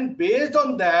 and based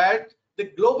on that the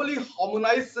globally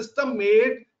harmonized system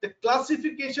made the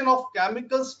classification of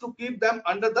chemicals to keep them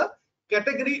under the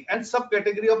category and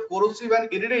subcategory of corrosive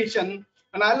and irritation.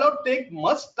 And I'll not take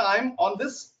much time on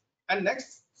this and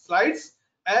next slides,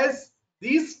 as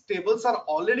these tables are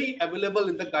already available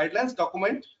in the guidelines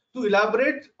document to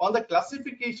elaborate on the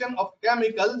classification of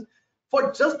chemicals.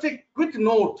 For just a quick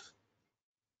note,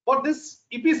 for this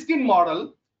EP skin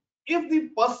model, if the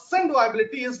percent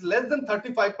viability is less than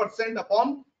 35%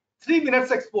 upon 3 minutes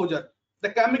exposure, the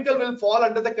chemical will fall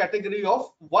under the category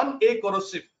of 1A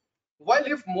corrosive, while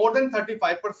if more than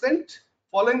 35%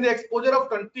 following the exposure of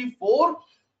 24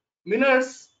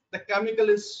 minutes, the chemical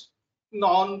is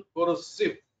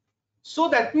non-corrosive. So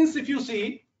that means if you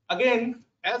see, again,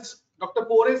 as Dr.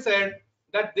 Pore said,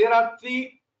 that there are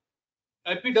 3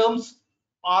 epiderms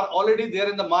are already there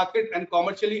in the market and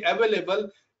commercially available,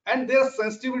 and their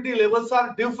sensitivity levels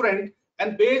are different,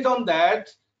 and based on that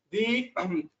the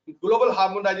global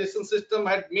harmonization system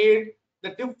had made the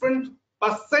different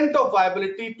percent of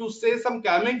viability to say some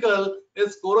chemical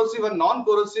is corrosive and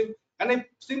non-corrosive. And if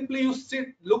simply you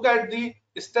look at the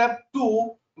step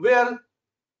 2, where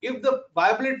if the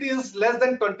viability is less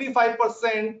than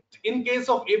 25% in case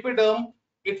of epiderm,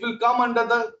 it will come under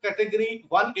the category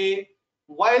 1A,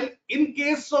 while in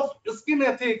case of skin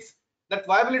ethics that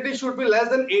viability should be less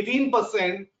than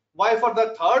 18%, while for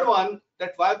the third one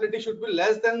that viability should be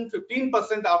less than 15%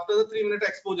 after the 3-minute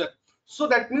exposure. So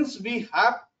that means we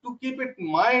have to keep it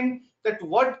in mind that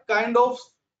what kind of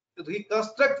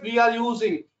reconstruct we are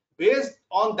using. Based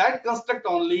on that construct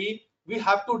only, we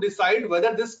have to decide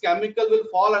whether this chemical will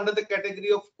fall under the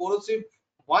category of corrosive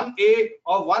 1A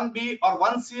or 1B or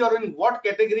 1C, or in what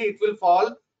category it will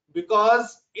fall.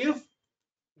 Because if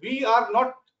we are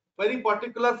not very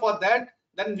particular for that,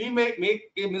 then we may make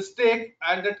a mistake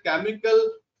and that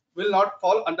chemical will not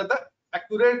fall under the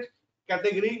accurate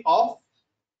category of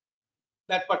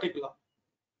that particular.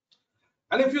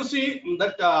 And if you see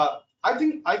that, I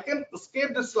think I can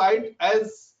escape this slide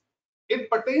as it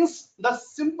pertains the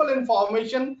simple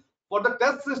information for the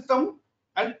test system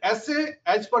and assay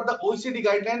as per the OECD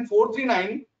guideline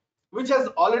 439, which has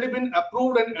already been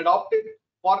approved and adopted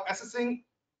for assessing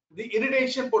the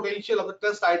irritation potential of the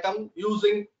test item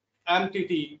using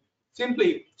MTT.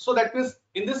 Simply, so that means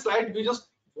in this slide we just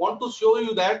want to show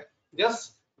you that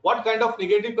just what kind of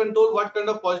negative control, what kind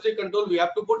of positive control we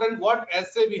have to put, and what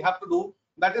assay we have to do.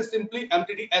 That is simply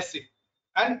MTT assay.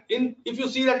 And if you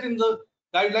see that in the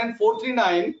guideline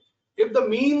 439, if the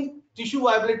mean tissue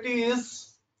viability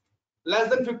is less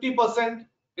than 50%,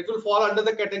 it will fall under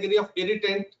the category of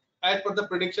irritant as per the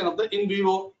prediction of the in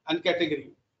vivo and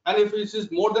category. And if it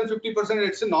is more than 50%,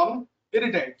 it's a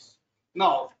non-irritant.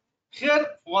 Now, here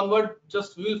onward,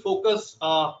 just we will focus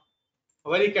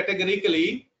very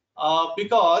categorically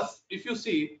because if you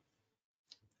see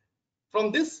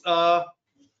from this,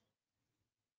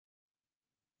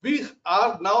 we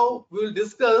will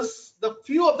discuss the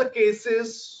few of the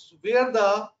cases where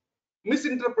the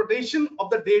misinterpretation of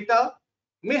the data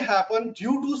may happen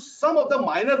due to some of the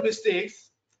minor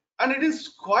mistakes, and it is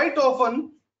quite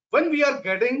often when we are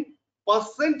getting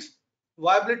percent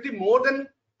viability more than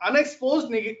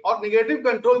unexposed or negative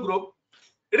control group.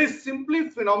 It is simply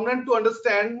phenomenon to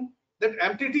understand that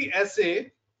MTT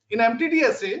assay, in MTT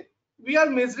assay we are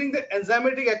measuring the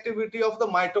enzymatic activity of the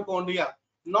mitochondria,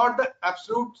 not the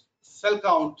absolute cell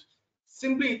count.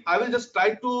 Simply, I will just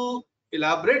try to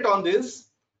elaborate on this.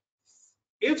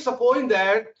 If supposing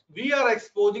that we are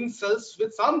exposing cells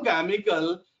with some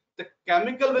chemical, the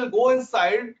chemical will go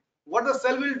inside. What the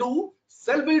cell will do?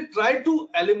 Cell will try to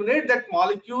eliminate that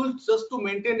molecule just to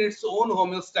maintain its own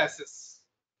homeostasis,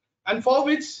 and for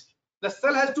which the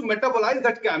cell has to metabolize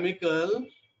that chemical,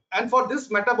 and for this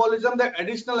metabolism the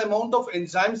additional amount of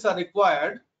enzymes are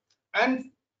required, and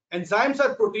enzymes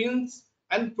are proteins,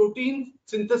 and protein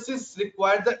synthesis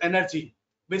requires the energy.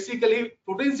 Basically,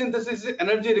 protein synthesis is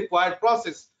energy required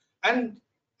process, and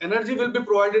energy will be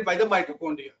provided by the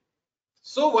mitochondria.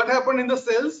 So what happened in the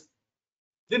cells?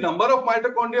 The number of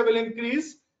mitochondria will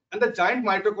increase and the giant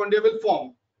mitochondria will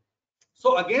form.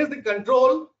 So against the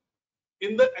control,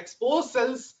 in the exposed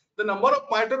cells, the number of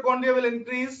mitochondria will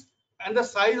increase and the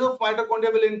size of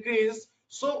mitochondria will increase.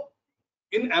 So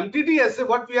in MTT assay,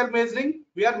 what we are measuring?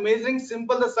 We are measuring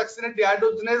simple the succinate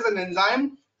dehydrogenase, an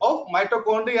enzyme of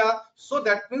mitochondria. So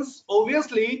that means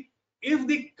obviously if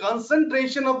the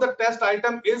concentration of the test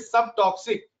item is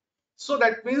subtoxic, so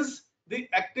that means the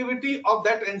activity of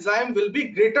that enzyme will be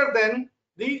greater than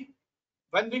the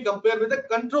when we compare with the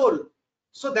control.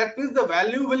 So that means the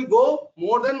value will go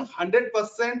more than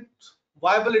 100%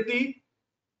 viability.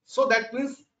 So that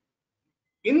means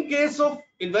in case of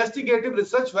investigative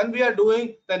research, when we are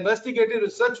doing the investigative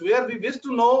research where we wish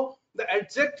to know the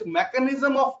exact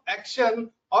mechanism of action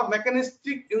or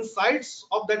mechanistic insights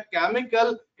of that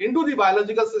chemical into the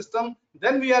biological system,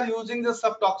 then we are using the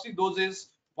subtoxic doses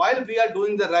while we are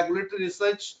doing the regulatory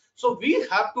research. So we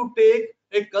have to take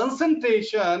a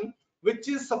concentration which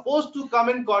is supposed to come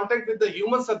in contact with the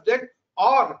human subject,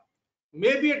 or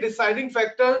maybe a deciding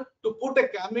factor to put a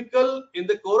chemical in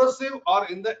the corrosive or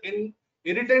in the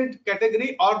irritant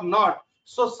category or not.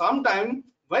 So sometime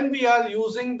when we are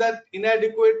using that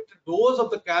inadequate dose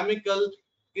of the chemical,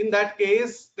 in that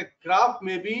case the graph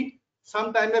may be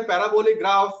sometime a parabolic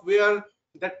graph where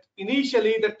that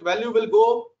initially that value will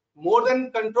go more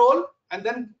than control, and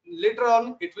then later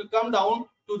on it will come down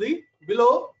to the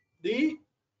below the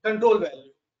control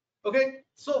value. Okay,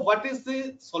 so what is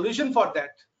the solution for that?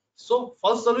 So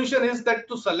first solution is that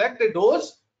to select a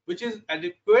dose which is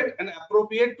adequate and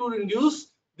appropriate to reduce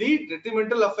the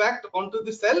detrimental effect onto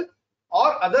the cell,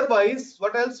 or otherwise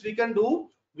what else we can do?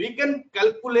 We can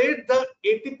calculate the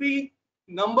ATP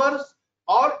numbers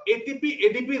or ATP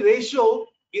ADP ratio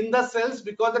in the cells,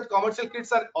 because the commercial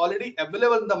kits are already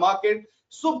available in the market.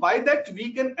 So by that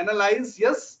we can analyze,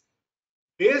 yes,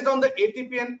 based on the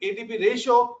ATP and ADP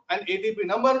ratio and ATP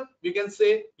number, we can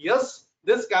say yes,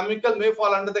 this chemical may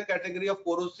fall under the category of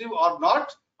corrosive or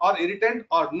not, or irritant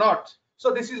or not.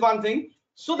 So this is one thing.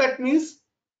 So that means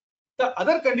the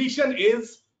other condition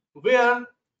is where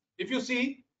if you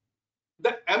see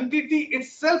the MTT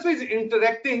itself is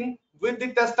interacting with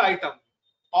the test item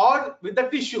or with the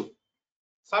tissue.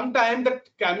 Sometimes the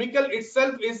chemical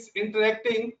itself is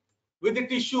interacting with the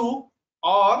tissue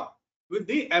or with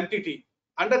the MTT.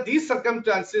 Under these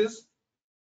circumstances,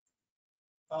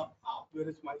 where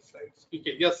is my slides?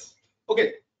 Okay, yes.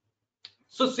 Okay.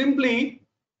 So simply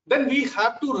then we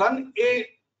have to run a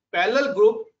parallel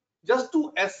group just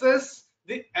to assess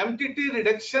the MTT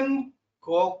reduction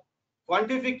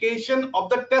quantification of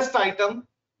the test item,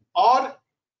 or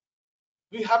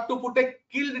we have to put a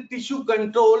killed tissue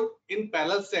control in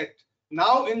parallel set.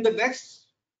 Now in the next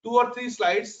 2 or 3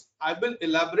 slides, I will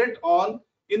elaborate on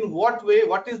in what way,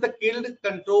 what is the killed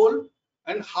control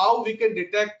and how we can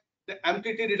detect the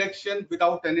MTT reduction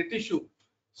without any tissue.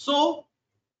 So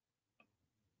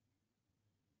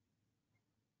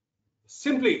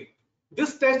simply,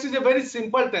 this test is a very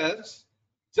simple test,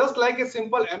 just like a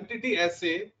simple MTT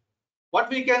assay. What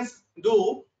we can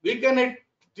do, we can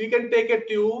take a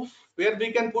tube where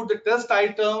we can put the test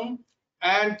item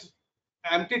and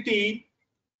MTT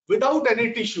without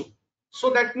any tissue. So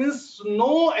that means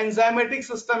no enzymatic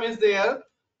system is there,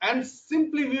 and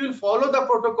simply we will follow the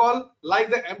protocol like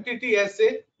the MTT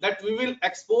assay, that we will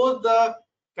expose the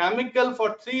chemical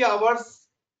for 3 hours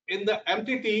in the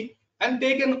MTT and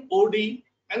take an OD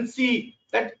and see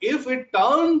that if it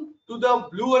turns to the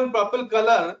blue and purple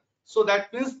color, so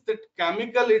that means that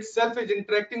chemical itself is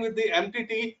interacting with the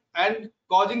MTT and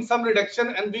causing some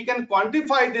reduction, and we can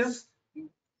quantify this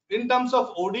in terms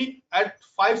of OD at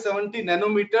 570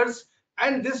 nanometers,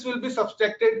 and this will be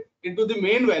subtracted into the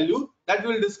main value that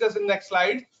we will discuss in next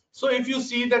slide. So if you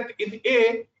see that in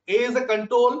A is a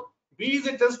control, B is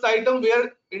a test item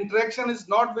where interaction is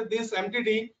not with this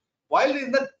MTT, while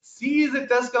in the C is a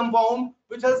test compound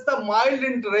which has the mild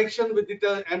interaction with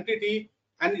the MTT,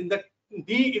 and in the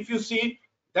D, if you see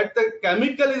that the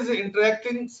chemical is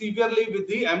interacting severely with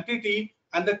the MTT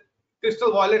and the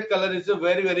crystal violet color is a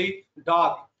very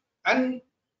dark, and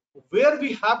where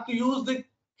we have to use the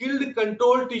killed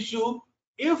control tissue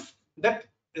if that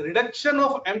reduction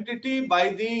of MTT by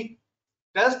the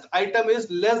test item is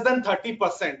less than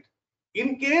 30%.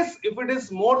 In case if it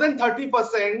is more than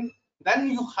 30%, then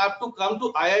you have to come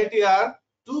to IITR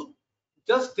to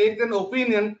just take an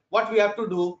opinion what we have to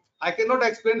do. I cannot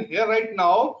explain here right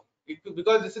now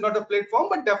because this is not a platform,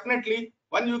 but definitely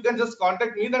when you can just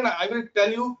contact me, then I will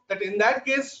tell you that in that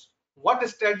case what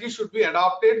strategy should be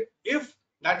adopted if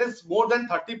that is more than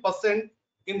 30%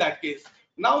 in that case.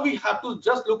 Now we have to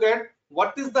just look at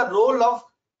what is the role of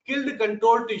killed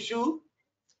control tissue.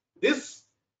 This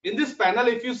in this panel,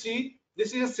 if you see,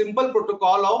 this is a simple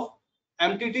protocol of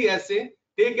MTT assay.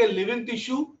 Take a living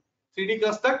tissue 3D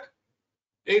construct,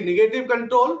 a negative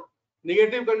control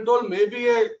may be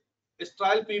a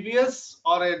sterile PBS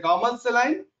or a normal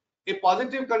saline, a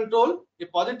positive control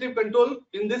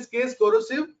in this case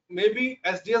corrosive, maybe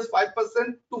SDS 5%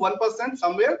 to 1%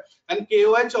 somewhere, and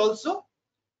KOH also,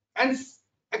 and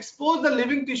expose the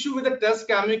living tissue with a test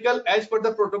chemical as per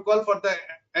the protocol for the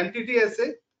MTT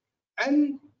assay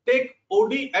and take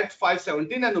OD at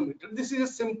 570 nanometer. This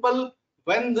is simple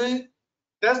when the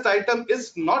test item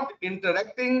is not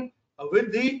interacting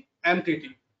with the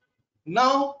MTT.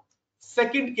 Now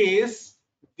second case,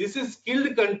 this is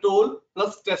killed control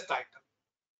plus test item.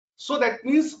 So that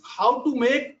means how to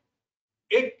make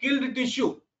a killed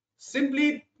tissue.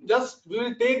 Simply just we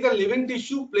will take the living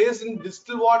tissue, place in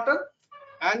distilled water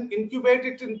and incubate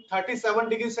it in 37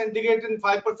 degrees centigrade in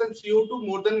 5% CO2,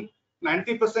 more than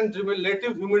 90%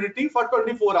 relative humidity for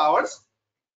 24 hours.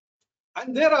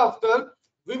 And thereafter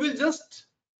we will just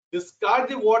discard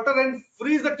the water and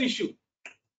freeze the tissue.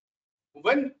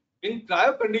 When in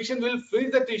cryo condition we will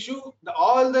freeze the tissue,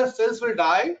 all the cells will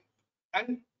die,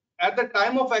 and at the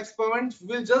time of experiment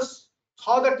we will just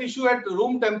thaw the tissue at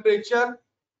room temperature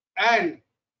and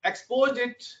expose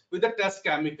it with the test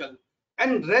chemical,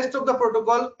 and rest of the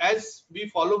protocol as we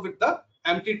follow with the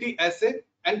MTT assay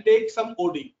and take some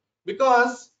OD,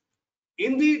 because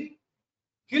in the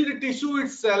killed tissue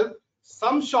itself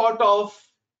some sort of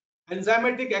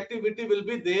enzymatic activity will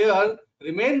be there,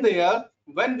 remain there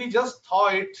when we just thaw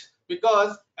it,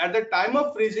 because at the time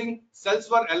of freezing cells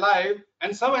were alive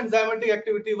and some enzymatic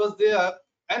activity was there,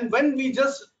 and when we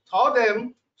just thaw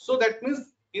them, so that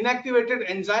means inactivated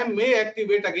enzyme may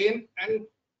activate again and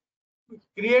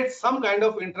create some kind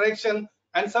of interaction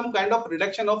and some kind of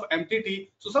reduction of MTT,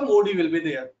 so some OD will be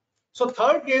there. So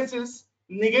third case is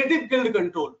negative killed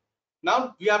control.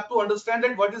 Now we have to understand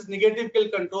that what is negative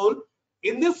killed control.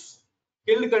 In this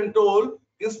killed control,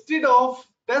 instead of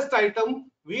test item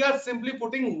we are simply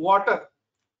putting water,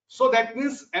 so that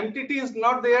means MTT is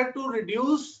not there to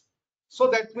reduce, so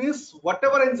that means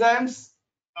whatever enzymes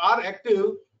are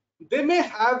active they may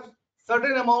have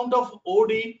certain amount of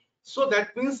OD, so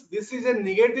that means this is a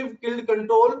negative killed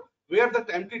control where the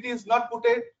MTT is not put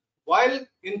it, while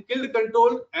in killed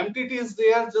control MTT is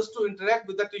there just to interact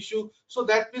with the tissue. So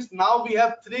that means now we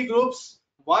have three groups.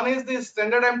 One is the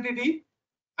standard MTT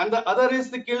and the other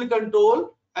is the killed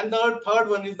control, and the third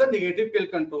one is the negative killed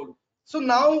control. So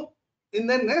now in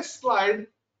the next slide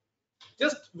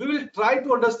just we will try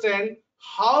to understand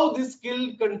how this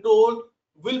kill control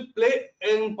will play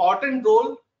an important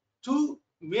role to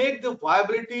make the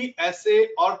viability assay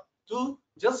or to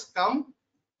just come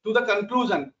to the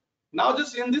conclusion. Now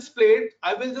just in this plate,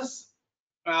 I will just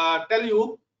tell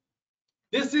you,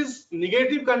 this is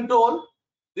negative control,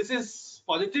 this is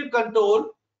positive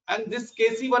control, and this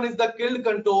KC1 is the killed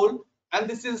control, and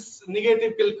this is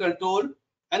negative kill control,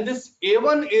 and this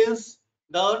A1 is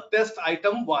the test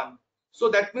item 1. So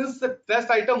that means the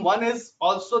test item 1 is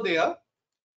also there.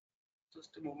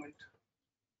 Just a moment.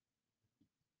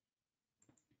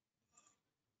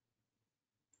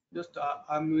 Just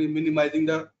I'm minimizing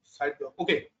the side block.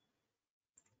 Okay.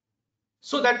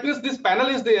 So that means this panel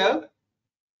is there.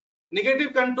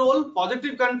 Negative control,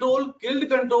 positive control, killed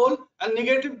control, and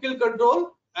negative kill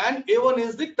control, and A1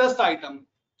 is the test item.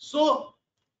 So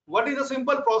what is the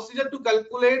simple procedure to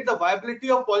calculate the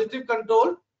viability of positive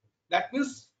control? That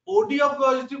means OD of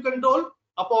positive control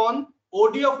upon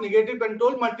OD of negative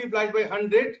control multiplied by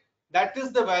 100. That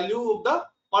is the value of the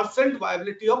percent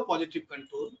viability of positive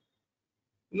control.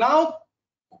 Now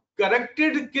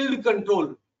corrected killed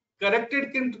control.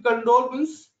 Corrected killed control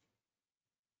means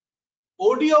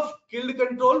OD of killed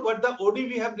control, what the OD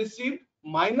we have received,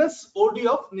 minus OD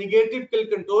of negative kill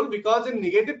control, because in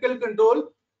negative kill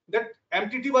control that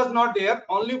MTT was not there,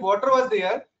 only water was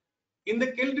there. In the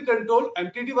killed control,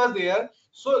 MTT was there.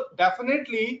 So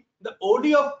definitely the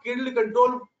OD of killed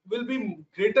control will be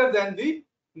greater than the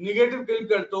negative kill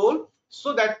control.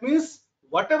 So that means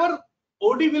whatever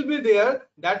OD will be there,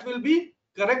 that will be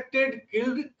corrected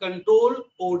killed control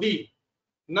OD.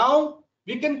 Now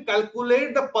we can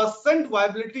calculate the percent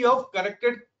viability of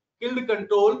corrected killed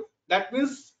control. That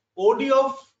means OD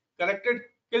of corrected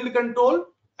killed control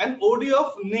and OD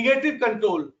of negative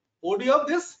control. OD of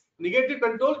this negative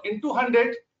control into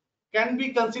 100 can be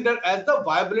considered as the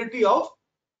viability of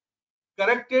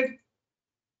corrected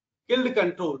killed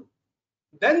control.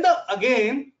 Then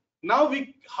again, now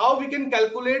how we can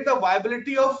calculate the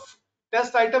viability of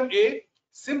test item A?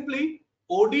 Simply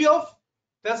OD of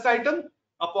test item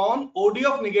upon OD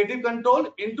of negative control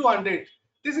into 100.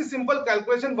 This is simple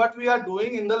calculation what we are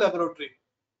doing in the laboratory.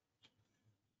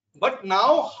 But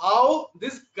now how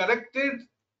this corrected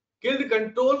killed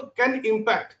control can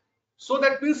impact? So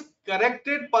that means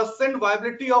corrected percent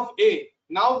viability of A.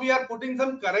 Now we are putting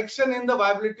some correction in the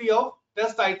viability of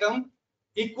test item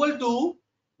equal to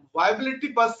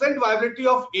viability percent viability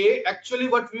of A, actually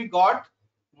what we got,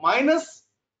 minus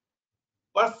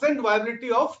percent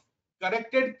viability of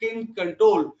corrected kill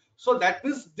control. So that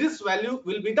means this value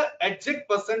will be the exact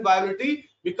percent viability,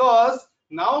 because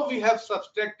now we have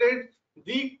subtracted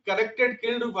the corrected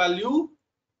killed value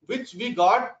which we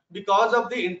got because of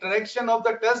the interaction of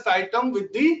the test item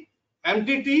with the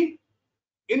MTT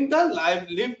in the live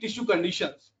tissue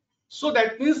conditions. So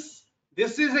that means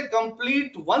this is a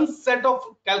complete one set of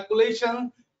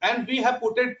calculation, and we have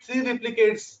put it 3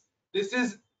 replicates. This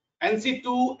is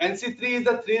NC2, NC3 is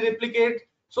the 3 replicate.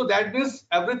 So that means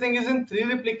everything is in 3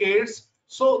 replicates.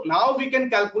 So now we can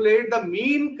calculate the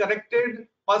mean corrected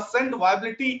percent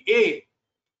viability A.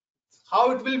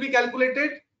 How it will be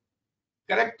calculated?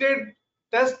 Corrected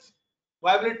test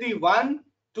viability 1,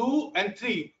 2, and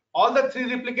 3. All the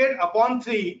 3 replicate upon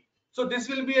 3. So this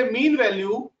will be a mean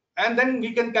value, and then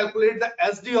we can calculate the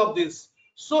SD of this.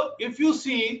 So if you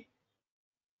see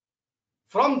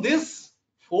from this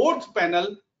 4th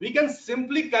panel, we can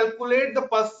simply calculate the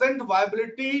percent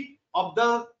viability of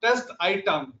the test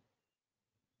item.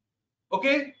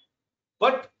 Okay,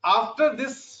 but after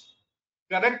this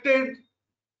corrected,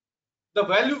 the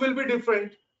value will be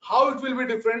different. How it will be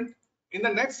different? In the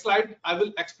next slide, I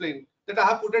will explain that. I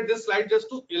have put this slide just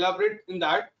to elaborate in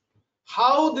that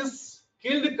how this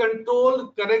killed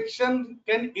control correction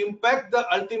can impact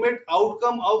the ultimate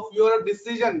outcome of your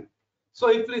decision. So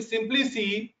if we simply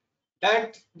see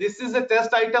that this is a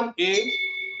test item A,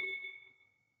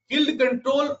 killed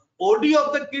control, OD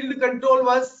of the killed control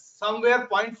was somewhere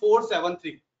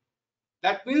 0.473.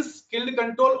 That means killed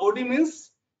control OD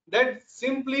means that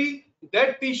simply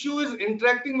that tissue is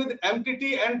interacting with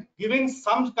MTT and giving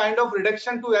some kind of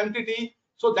reduction to MTT,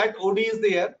 so that OD is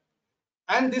there.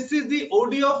 And this is the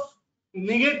OD of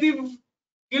negative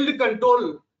killed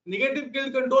control. Negative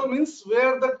killed control means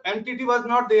where the MTT was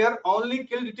not there, only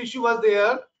killed tissue was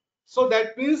there. So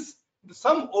that means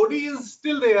some OD is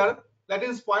still there, that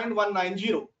is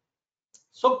 0.190.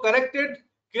 So corrected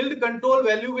killed control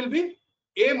value will be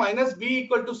A minus B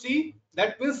equal to C.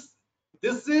 That means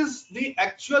this is the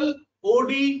actual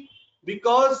OD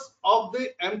because of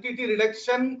the MTT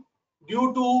reduction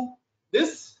due to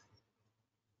this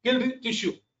killed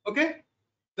tissue. Okay,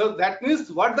 So that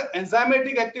means what the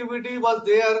enzymatic activity was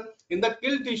there in the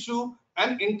killed tissue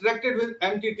and interacted with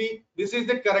MTT. This is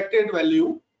the corrected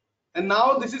value. And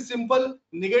now this is simple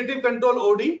negative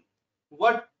control OD.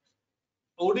 What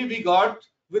OD we got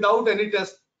without any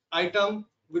test item,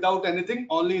 without anything,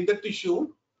 only in the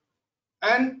tissue.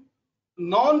 And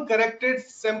non-corrected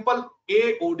sample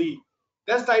AOD.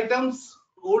 Test items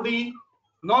OD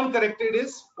non-corrected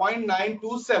is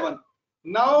 0.927.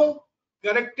 Now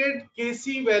corrected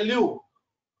KC value,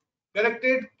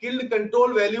 corrected killed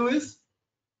control value is,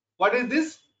 what is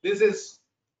this? This is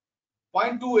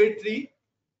 0.283.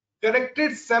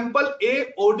 Corrected sample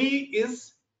AOD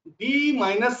is D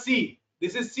minus C.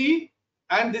 This is C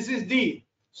and this is D.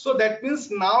 So that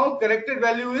means now corrected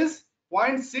value is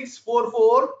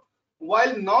 0.644,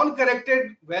 while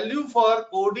non-corrected value for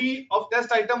OD of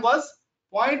test item was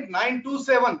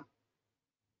 0.927.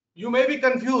 You may be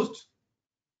confused.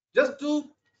 Just to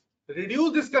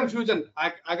reduce this confusion,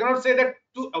 I cannot say that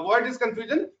to avoid this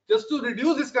confusion. Just to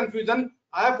reduce this confusion,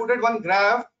 I have put it one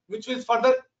graph which will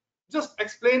further just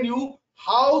explain you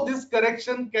how this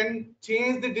correction can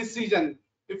change the decision.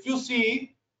 If you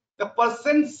see the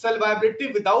percent cell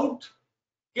viability without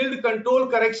killed control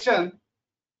correction,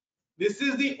 this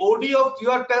is the OD of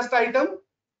your test item,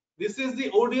 this is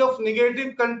the OD of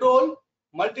negative control,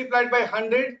 multiplied by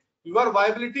 100, your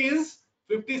viability is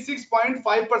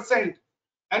 56.5%,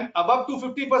 and above to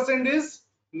 50% is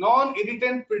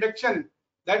non-irritant prediction.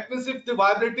 That means if the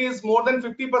viability is more than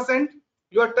 50%,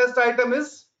 your test item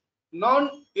is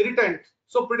non-irritant.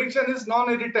 So prediction is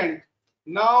non-irritant.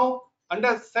 Now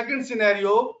under second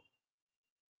scenario,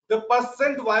 the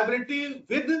percent viability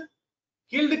with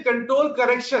killed control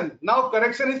correction. Now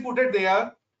correction is put it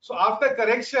there. So after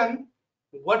correction,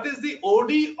 what is the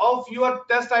OD of your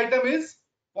test item is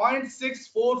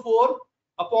 0.644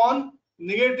 upon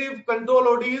negative control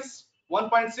OD is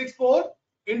 1.64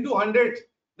 into 100.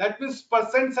 That means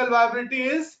percent cell viability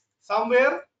is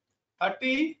somewhere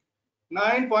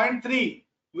 39.3,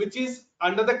 which is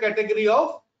under the category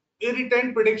of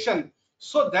irritant prediction.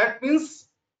 So that means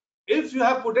if you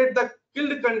have put it the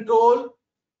killed control,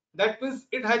 that means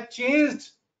it has changed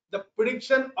the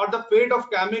prediction or the fate of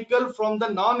chemical from the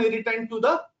non-irritant to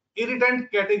the irritant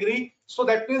category. So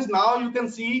that means now you can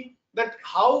see that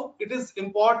how it is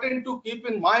important to keep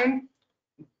in mind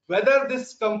whether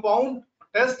this compound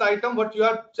test item what you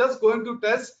are just going to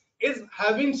test is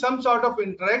having some sort of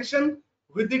interaction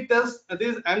with the test,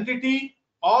 this entity,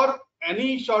 or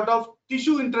any sort of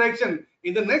tissue interaction.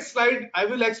 In the next slide, I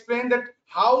will explain that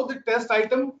how the test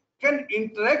item can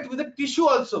interact with the tissue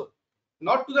also,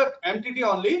 not to the entity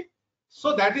only.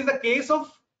 So that is the case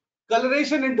of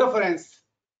coloration interference.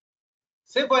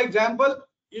 Say for example,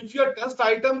 if your test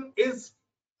item is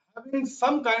having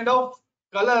some kind of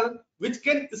color which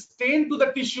can stain to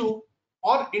the tissue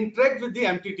or interact with the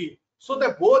entity, so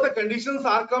that both the conditions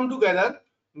are come together,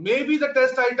 maybe the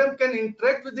test item can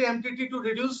interact with the entity to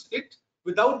reduce it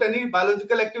without any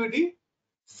biological activity.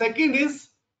 Second is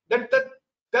that the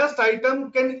test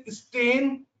item can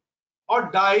stain or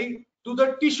dye to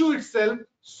the tissue itself,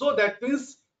 so that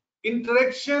means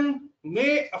interaction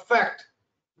may affect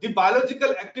the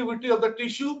biological activity of the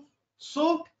tissue.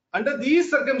 So under these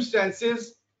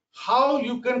circumstances, how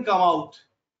you can come out?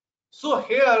 So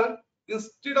here,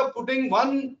 instead of putting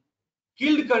one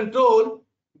killed control,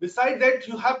 beside that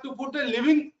you have to put a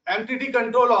living entity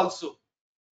control also.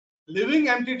 Living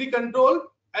entity control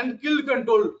and killed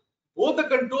control, both the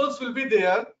controls will be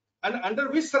there, and under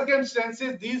which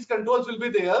circumstances these controls will be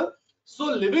there. So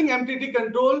living entity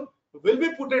control will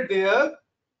be put it there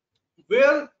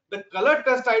where the color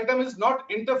test item is not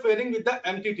interfering with the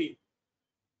entity.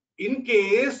 In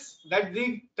case that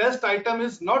the test item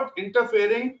is not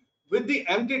interfering with the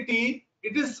entity,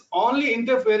 it is only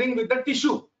interfering with the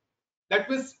tissue. That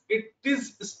means it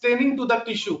is staining to the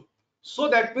tissue. So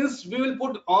that means we will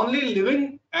put only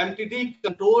living entity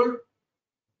control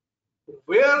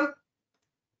where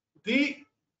the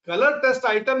color test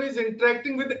item is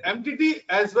interacting with the entity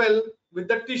as well with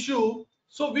the tissue.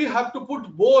 So we have to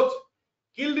put both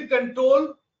killed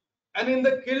control, and in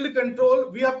the killed control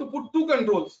we have to put two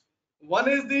controls. One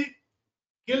is the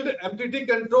killed entity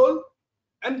control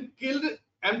and killed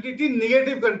entity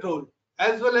negative control,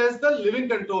 as well as the living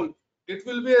control. It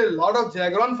will be a lot of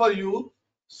jargon for you,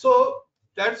 so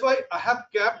that's why I have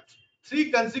kept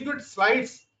 3 consecutive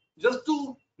slides just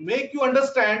to make you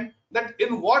understand that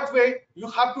in what way you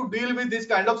have to deal with these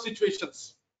kind of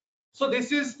situations. So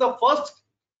this is the first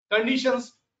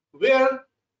conditions where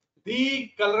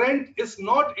the colorant is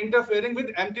not interfering with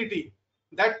entity.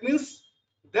 That means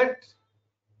that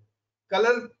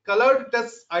colored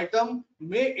test item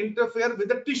may interfere with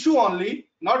the tissue only,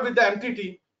 not with the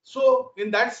MTT. So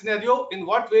in that scenario, in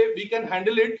what way we can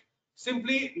handle it?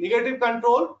 Simply negative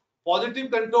control,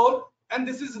 positive control, and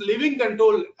this is living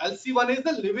control. LC1 is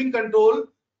the living control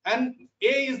and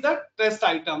A is the test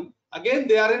item. Again,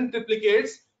 they are in triplicates.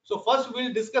 So first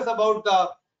we'll discuss about the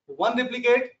one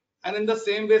replicate, and in the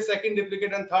same way second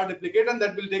replicate and third replicate, and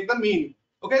that will take the mean.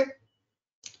 Okay.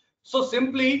 So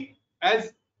simply,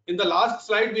 as in the last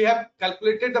slide, we have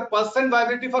calculated the percent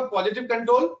viability for positive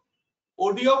control,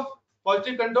 OD of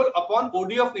positive control upon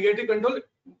OD of negative control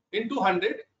into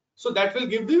 100. So that will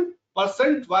give the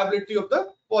percent viability of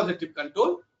the positive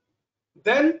control.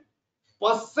 Then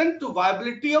percent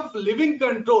viability of living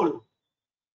control.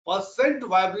 Percent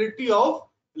viability of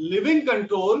living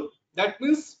control, that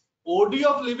means OD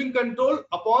of living control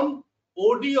upon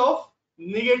OD of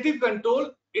negative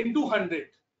control into 100.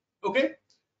 Okay,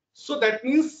 so that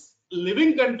means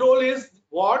living control is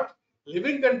what?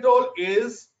 Living control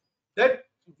is that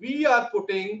we are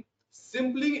putting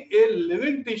simply a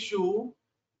living tissue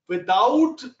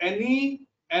without any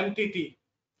MTT.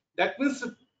 That means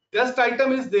test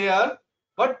item is there,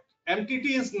 but MTT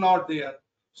is not there.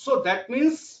 So that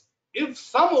means if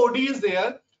some OD is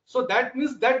there, so that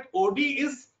means that OD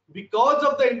is because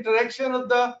of the interaction of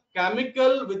the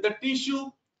chemical with the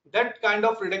tissue, that kind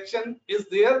of reduction is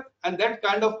there, and that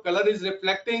kind of color is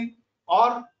reflecting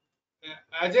or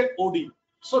as a OD.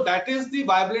 So that is the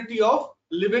viability of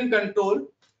living control.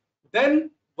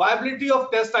 Then viability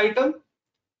of test item,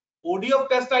 OD of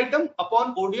test item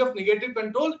upon OD of negative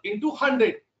control into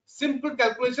 100. Simple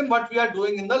calculation what we are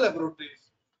doing in the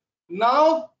laboratories.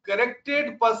 Now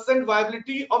corrected percent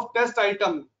viability of test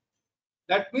item.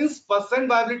 That means percent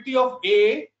viability of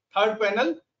A, third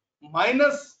panel,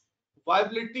 minus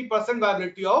percent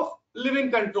viability of living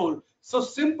control. So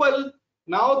simple.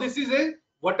 Now this is a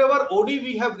whatever OD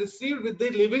we have received with the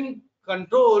living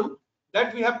control,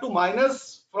 that we have to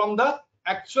minus from the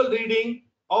actual reading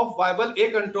of viable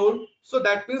A control. So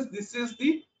that means this is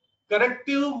the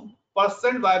corrective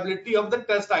percent viability of the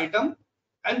test item.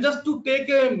 And just to take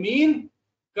a mean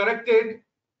corrected,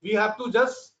 we have to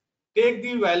just take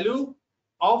the value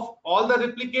of all the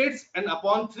replicates and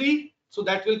upon 3. So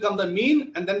that will come the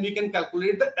mean, and then we can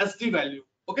calculate the SD value.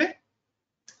 Okay.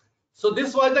 So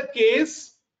this was the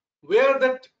case where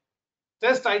that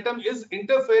test item is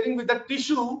interfering with the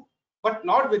tissue but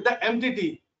not with the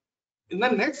MTT. In the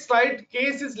next slide,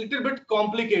 case is little bit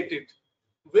complicated,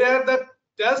 where the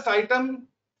test item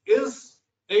is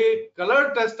a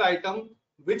colored test item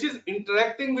which is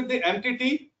interacting with the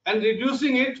MTT and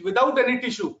reducing it without any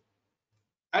tissue,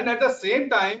 and at the same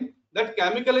time that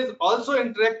chemical is also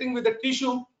interacting with the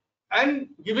tissue and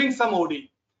giving some OD.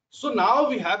 So now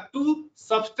we have to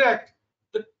subtract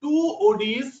the two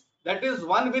ODs, that is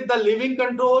one with the living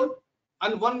control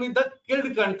and one with the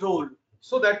killed control.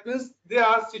 So that means there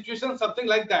are situations something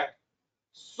like that.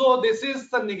 So this is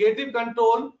the negative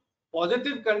control,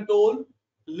 positive control,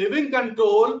 living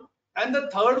control, and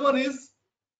the third one is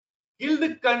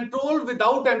killed control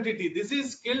without MTT. This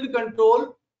is killed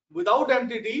control without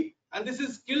MTT, and this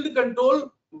is killed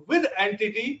control with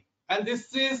MTT, and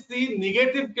this is the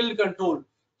negative killed control.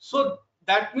 So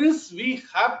that means we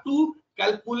have to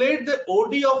calculate the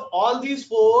OD of all these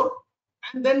four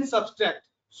and then subtract.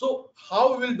 So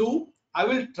how we will do? I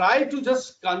will try to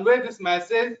just convey this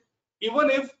message, even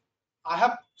if I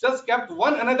have just kept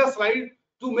one another slide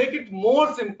to make it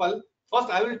more simple. First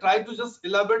I will try to just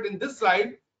elaborate in this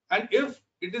slide, and if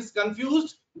it is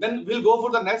confused, then we'll go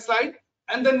for the next slide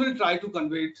and then we'll try to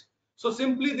convey it. So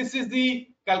simply this is the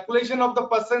calculation of the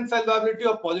percent cell viability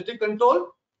of positive control.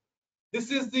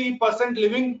 This is the percent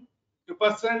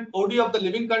OD of the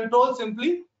living control,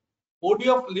 simply OD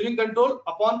of living control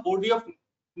upon OD of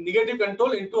negative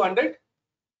control into 100.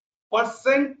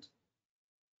 Percent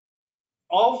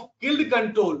of killed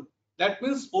control, that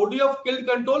means OD of killed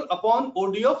control upon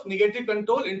OD of negative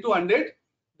control into 100.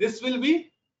 This will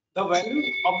be the value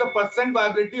of the percent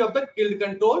viability of the killed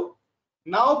control.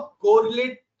 Now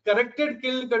corrected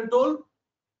killed control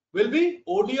will be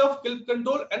OD of killed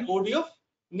control and OD of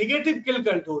negative killed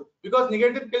control, because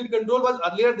negative killed control was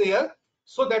earlier there.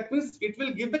 So that means it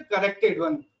will give the corrected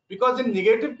one, because in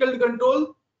negative killed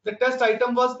control the test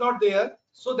item was not there.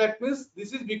 So that means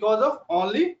this is because of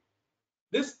only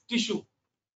this tissue.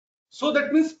 So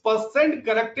that means percent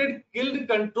corrected killed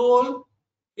control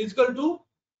is equal to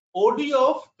OD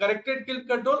of corrected killed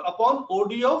control upon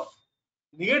OD of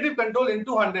negative control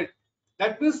into 100.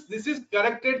 That means this is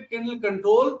corrected killed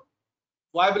control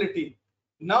viability.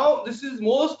 Now this is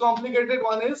most complicated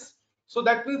one is, so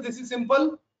that means this is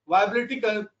simple viability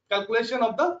calculation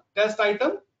of the test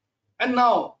item. And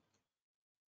now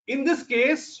in this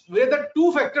case where the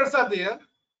two factors are there,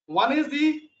 one is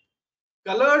the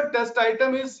colored test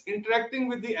item is interacting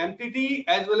with the MTT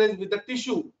as well as with the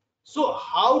tissue. So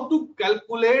how to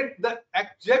calculate the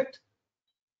exact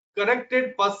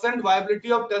corrected percent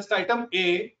viability of test item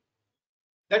A?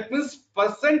 That means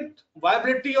percent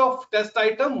viability of test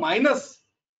item minus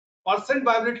percent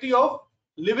viability of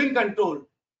living control.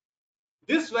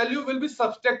 This value will be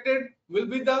subtracted, will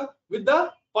be with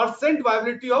the percent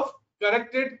viability of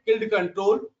corrected killed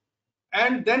control,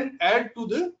 and then add to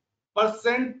the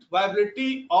percent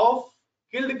viability of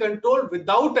killed control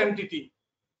without MTT.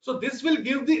 So this will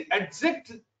give the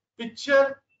exact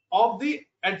picture of the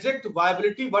exact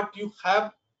viability what you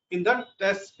have in the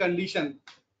test condition.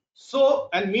 So,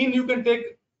 and mean you can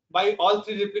take by all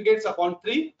three replicates upon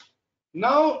 3.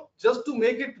 Now just to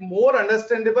make it more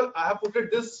understandable, I have put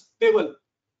it this table,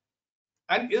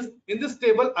 and in this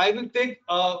table I will take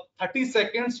 30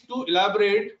 seconds to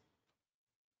elaborate.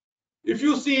 If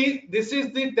you see, this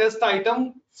is the test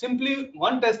item, simply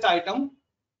one test item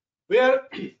where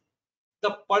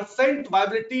the percent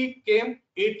viability came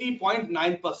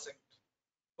 80.9%.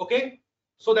 Okay,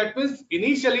 so that means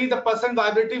initially the percent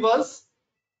viability was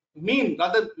mean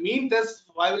test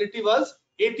viability was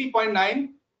 80.9.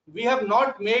 we have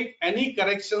not made any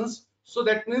corrections, so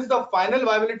that means the final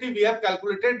viability we have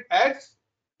calculated at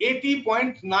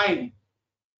 80.9.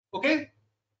 okay,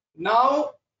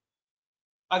 now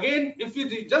again if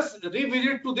we just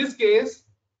revisit to this case,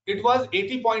 it was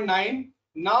 80.9.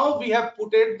 now we have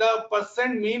put it the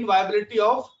percent mean viability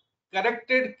of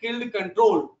corrected killed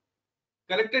control.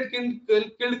 Corrected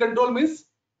killed control means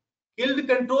killed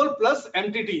control plus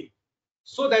MTT.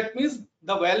 So that means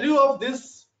the value of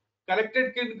this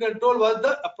corrected killed control was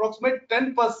the approximate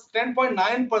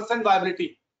 10.9%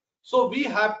 viability. So we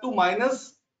have to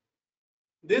minus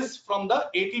this from the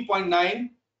 80.9.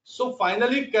 So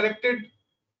finally corrected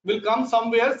will come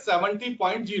somewhere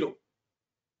 70.0.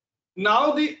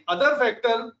 Now the other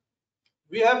factor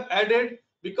we have added,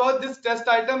 because this test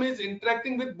item is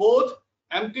interacting with both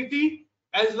MTT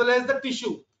as well as the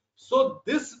tissue. So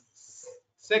this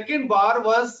second bar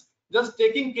was just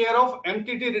taking care of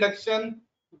MTT reduction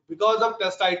because of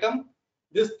test item.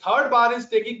 This third bar is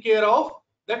taking care of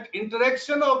that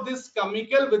interaction of this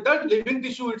chemical with the living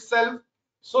tissue itself.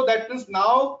 So that means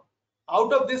now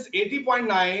out of this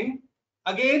 80.9,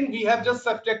 again we have just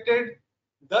subtracted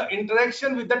the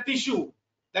interaction with the tissue,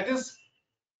 that is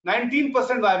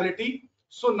 19% viability.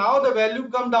 So now the value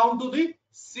come down to the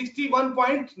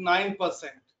 61.9%.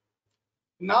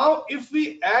 Now if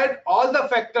we add all the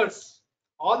factors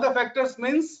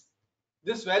means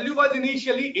this value was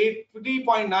initially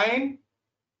 80.9,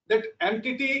 that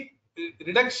MTT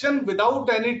reduction without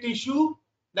any tissue,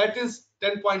 that is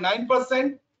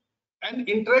 10.9%, and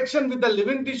interaction with the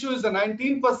living tissue is the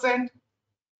 19%.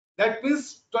 That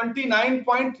means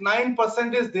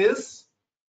 29.9% is this.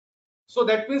 So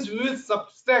that means we will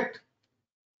subtract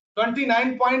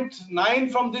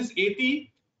 29.9 from this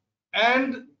 80,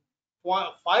 and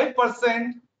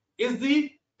 5% is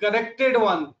the corrected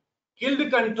one,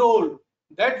 killed control,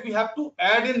 that we have to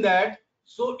add in that.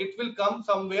 So it will come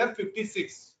somewhere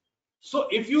 56. So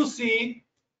if you see,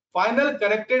 final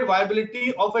corrected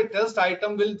viability of a test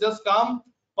item will just come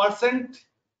percent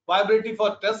viability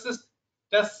for test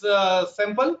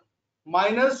sample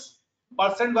minus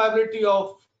percent viability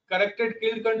of corrected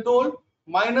killed control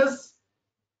minus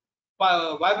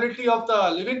viability of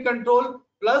the living control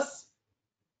plus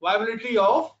viability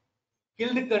of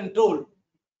killed control.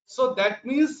 So that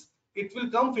means it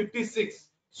will come 56.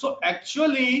 So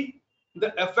actually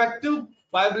the effective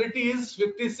viability is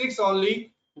 56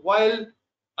 only, while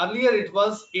earlier it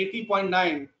was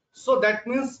 80.9. So that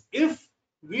means if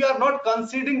we are not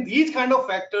considering these kind of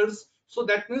factors, so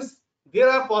that means there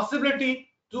are possibility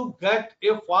to get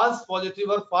a false positive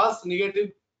or false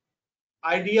negative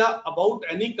idea about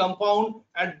any compound,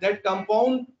 and that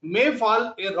compound may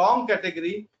fall a wrong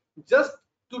category. Just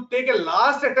to take a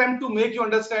last attempt to make you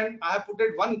understand, I have put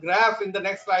it one graph in the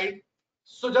next slide.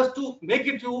 So just to make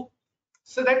it you,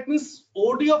 so that means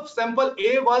OD of sample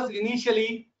A was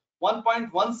initially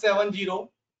 1.170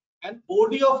 and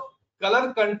OD of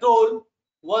color control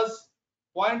was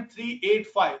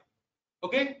 0.385.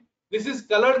 okay, this is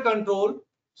color control.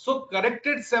 So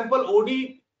corrected sample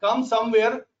OD comes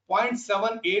somewhere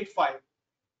 0.785.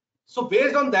 So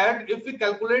based on that, if we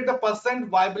calculate the percent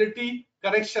viability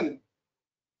correction,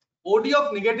 OD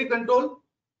of negative control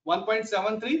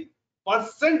 1.73,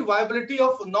 percent viability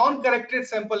of non-corrected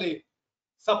sample A.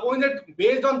 Suppose that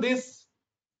based on this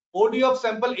OD of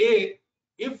sample A,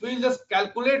 if we just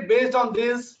calculate based on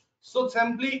this, So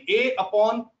simply A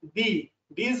upon D.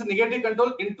 D is negative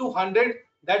control into 100.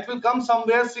 That will come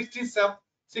somewhere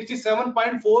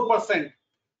 67.4%.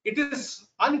 It is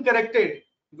uncorrected,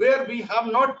 where we have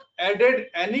not added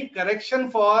any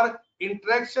correction for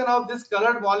interaction of this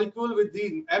colored molecule with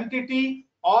the MTT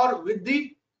or with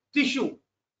the tissue.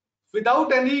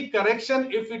 Without any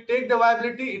correction, if we take the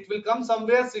viability, it will come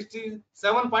somewhere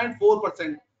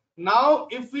 67.4%. Now,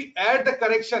 if we add the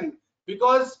correction,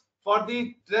 because for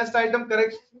the test item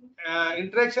correction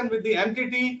interaction with the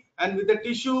MTT and with the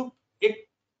tissue,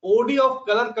 OD of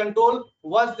color control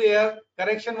was there,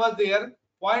 correction was there,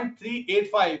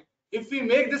 0.385. If we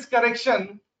make this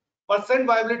correction, percent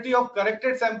viability of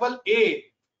corrected sample A,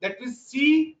 that we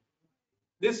see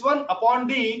this one upon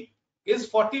D is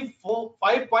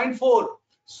 45.4.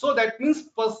 So that means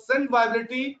percent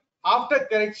viability after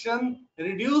correction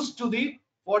reduced to the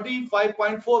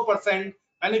 45.4%.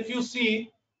 And if you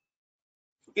see,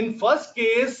 in first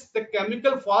case, the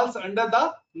chemical falls under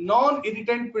the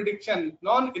non-irritant prediction,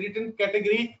 non-irritant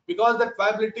category, because the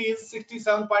viability is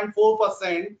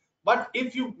 67.4%. But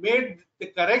if you made the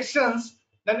corrections,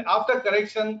 then after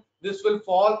correction, this will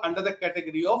fall under the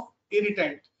category of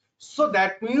irritant. So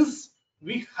that means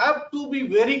we have to be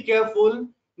very careful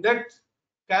that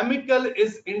chemical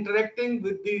is interacting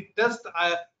with the test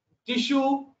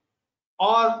tissue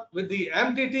or with the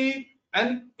MTT,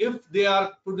 and if they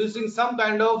are producing some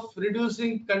kind of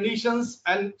reducing conditions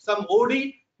and some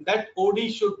OD, that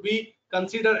OD should be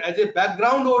considered as a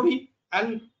background OD,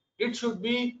 and it should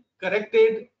be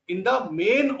corrected in the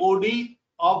main OD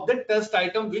of the test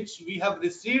item which we have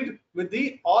received with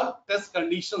the all test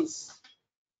conditions.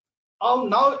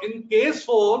 Now in case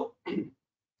 4, I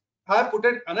have put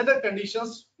it another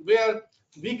conditions where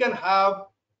we can have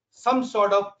some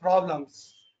sort of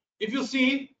problems. If you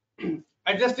see,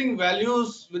 adjusting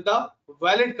values with the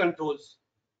valid controls.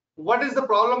 What is the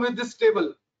problem with this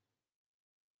table?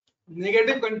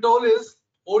 Negative control is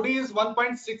OD is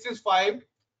 1.665,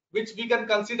 which we can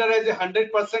consider as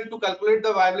 100% to calculate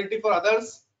the viability for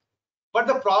others. But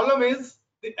the problem is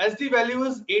the SD value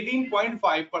is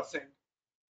 18.5%.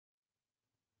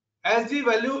 SD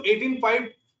value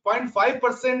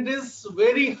 18.5% is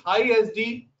very high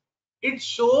SD. It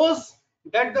shows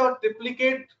that the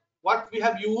triplicate what we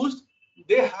have used,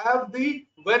 they have the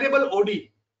variable OD,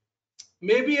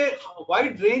 maybe a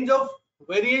wide range of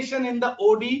variation in the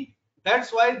OD.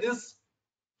 That's why this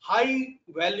high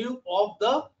value of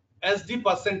the SD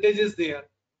percentage is there.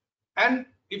 And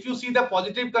if you see the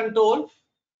positive control,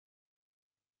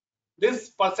 this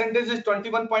percentage is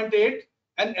 21.8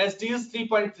 and SD is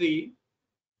 3.3.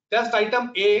 Test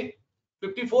item A,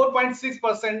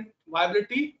 54.6%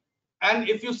 viability. And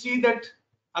if you see that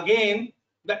again,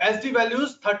 the SD value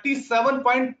is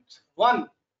 37.1.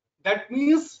 That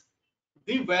means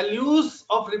the values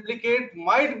of replicate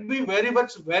might be very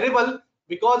much variable.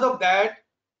 Because of that,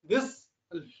 this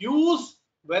huge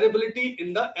variability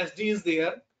in the SD is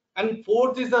there. And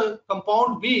fourth is the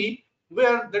compound B,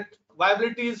 where the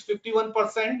viability is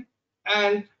 51%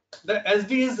 and the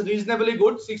SD is reasonably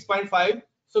good, 6.5.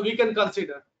 So we can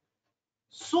consider.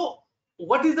 So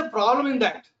what is the problem in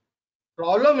that?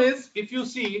 Problem is, if you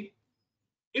see,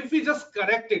 if we just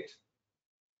correct it,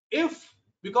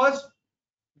 because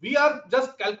we are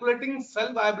just calculating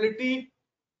cell viability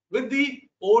with the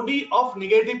OD of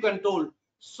negative control,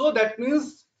 so that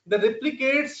means the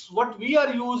replicates what we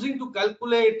are using to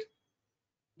calculate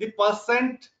the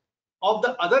percent of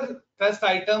the other test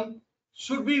item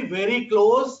should be very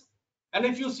close. And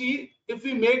if you see, if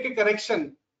we make a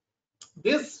correction,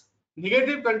 this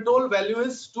negative control value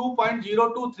is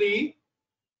 2.023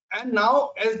 and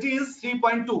now SD is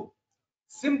 3.2.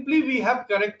 Simply we have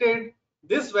corrected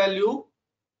this value.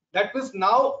 That means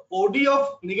now OD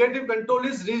of negative control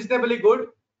is reasonably good.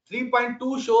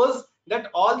 3.2 shows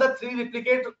that all the 3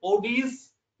 replicate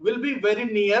ODs will be very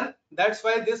near. That's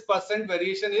why this percent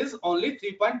variation is only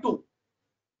 3.2.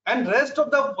 And rest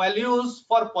of the values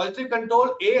for positive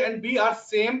control A and B are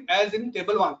same as in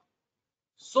table 1.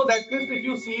 So that means if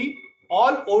you see,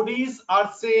 all ODs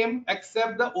are same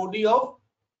except the OD of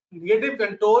negative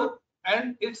control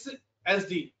and its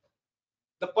SD.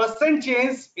 The percent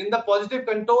change in the positive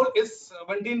control is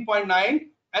 17.9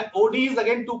 and OD is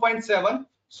again 2.7.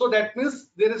 So that means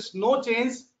there is no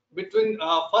change between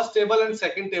first table and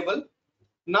second table.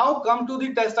 Now come to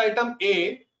the test item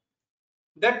A.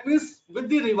 That means with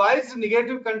the revised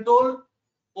negative control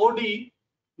OD,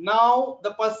 now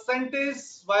the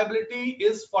percentage viability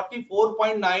is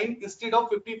 44.9 instead of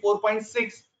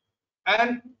 54.6.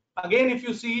 And again, if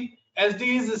you see,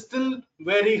 SD is still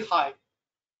very high.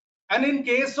 And in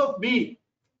case of B,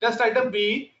 test item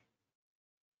B,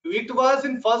 it was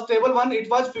in first table 1, it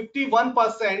was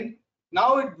 51%.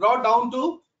 Now it brought down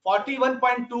to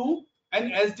 41.2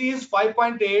 and SD is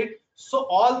 5.8. So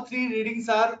all three readings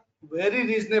are very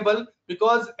reasonable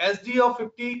because SD of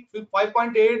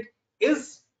 5.8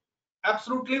 is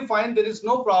absolutely fine. There is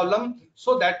no problem.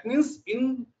 So that means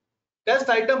in test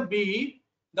item B,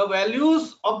 the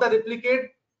values of the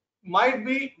replicate might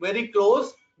be very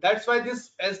close. That's why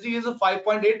this SD is a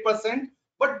 5.8%.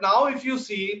 But now if you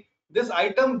see this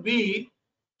item B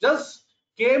just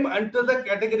came under the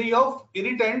category of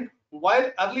irritant,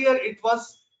 while earlier it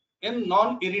was in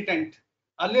non-irritant.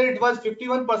 Earlier it was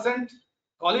 51%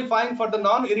 qualifying for the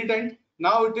non-irritant.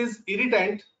 Now it is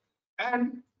irritant,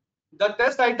 and the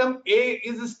test item A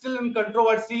is still in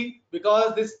controversy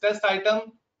because this test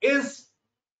item is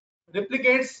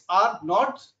replicates are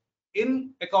not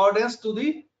in accordance to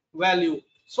the value.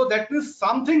 So that means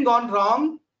something gone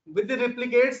wrong with the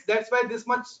replicates. That's why this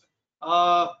much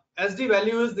SD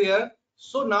value is there.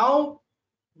 So now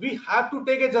we have to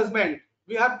take a judgment.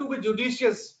 We have to be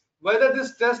judicious whether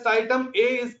this test item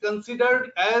A is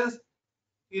considered as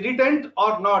irritant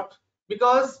or not,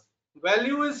 because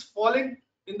value is falling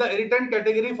in the irritant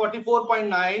category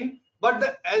 44.9, but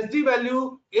the SD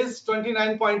value is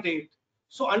 29.8.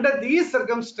 So under these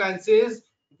circumstances,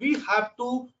 we have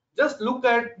to just look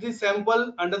at the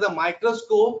sample under the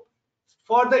microscope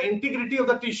for the integrity of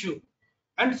the tissue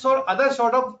and so other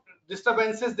sort of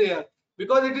disturbances there,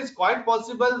 because it is quite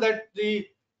possible that the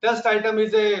test item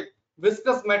is a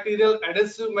viscous material,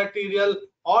 adhesive material,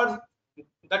 or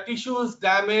the tissue is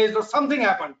damaged or something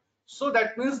happened. So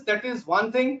that means that is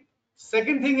one thing.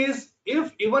 Second thing is,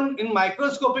 if even in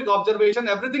microscopic observation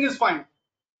everything is fine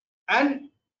and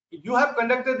you have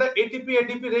conducted the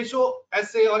ATP-ADP ratio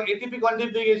assay or ATP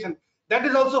quantification, that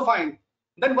is also fine,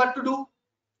 then what to do?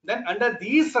 Then under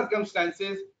these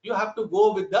circumstances you have to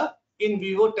go with the in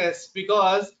vivo test,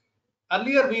 because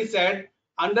earlier we said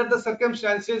under the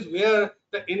circumstances where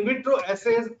the in vitro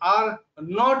assays are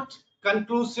not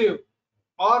conclusive,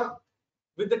 or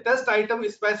with the test item,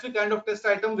 specific kind of test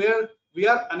item where we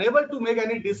are unable to make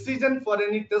any decision for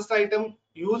any test item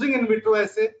using in vitro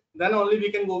assay, then only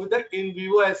we can go with the in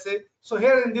vivo assay. So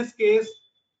here in this case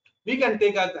we can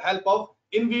take the help of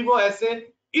in vivo assay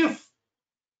if,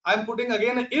 I'm putting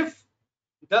again, if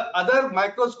the other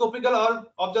microscopical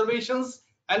observations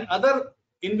and other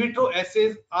in vitro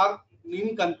assays are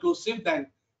inconclusive. Then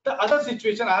the other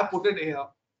situation I have put it here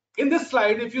in this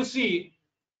slide. If you see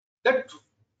that,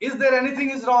 is there anything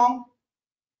is wrong?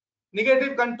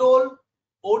 Negative control,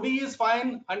 OD is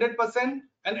fine 100%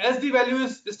 and SD value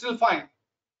is still fine.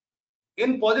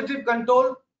 In positive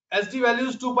control, SD value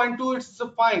is 2.2, it's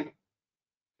fine.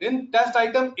 In test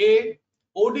item A,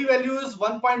 OD value is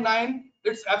 1.9,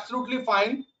 it's absolutely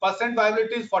fine. Percent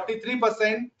viability is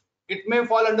 43%. It may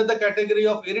fall under the category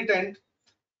of irritant.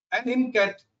 And in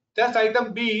test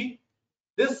item B,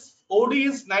 this OD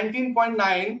is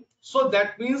 19.9. So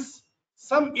that means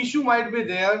some issue might be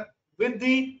there with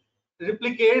the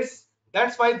replicates.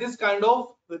 That's why this kind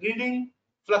of reading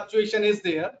fluctuation is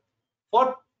there.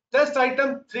 For test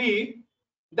item 3,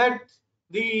 that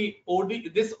the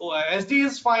OD, this SD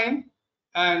is fine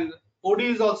and OD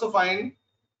is also fine,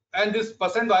 and this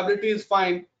percent viability is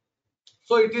fine.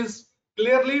 So it is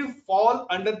clearly fall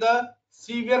under the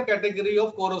severe category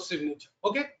of corrosive nature.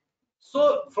 Okay.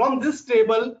 So from this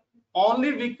table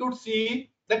only we could see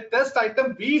that test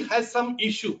item B has some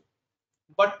issue.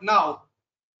 But now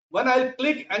when I'll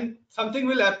click and something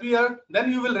will appear,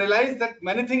 then you will realize that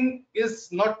many things is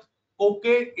not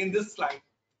okay in this slide.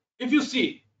 If you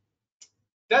see,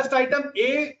 test item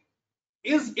A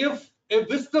is if a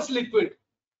viscous liquid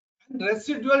and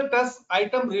residual test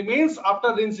item remains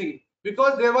after rinsing,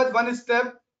 because there was one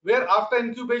step where after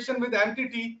incubation with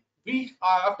MTT,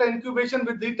 after incubation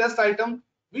with the test item,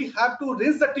 we have to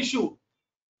rinse the tissue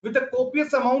with a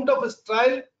copious amount of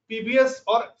sterile PBS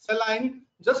or saline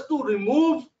just to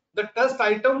remove the test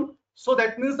item. So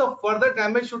that means the further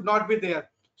damage should not be there.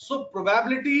 So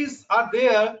probabilities are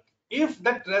there if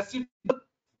that residual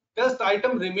test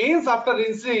item remains after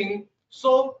rinsing.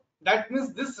 So that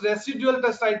means this residual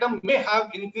test item may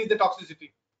have increased the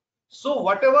toxicity. So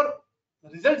whatever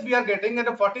results we are getting at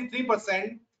a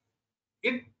 43%,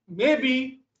 it may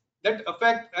be that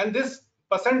effect, and this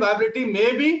percent viability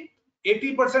may be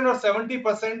 80% or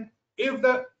 70% if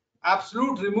the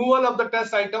absolute removal of the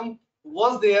test item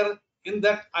was there in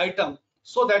that item.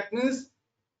 So that means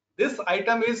this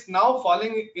item is now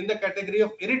falling in the category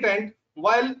of irritant,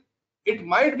 while it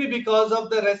might be because of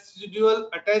the residual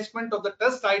attachment of the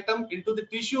test item into the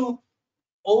tissue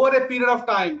over a period of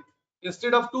time.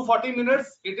 Instead of 240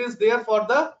 minutes, it is there for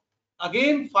the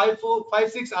again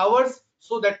 5-6 hours.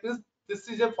 So that means this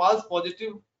is a false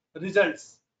positive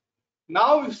results.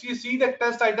 Now if you see the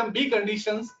test item B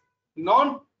conditions,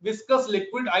 non-viscous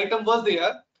liquid item was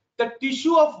there. The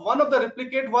tissue of one of the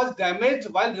replicate was damaged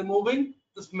while removing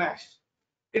the smash.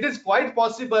 It is quite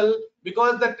possible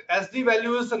because that SD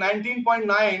value is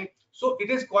 19.9. So it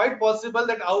is quite possible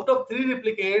that out of 3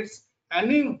 replicates,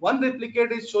 any one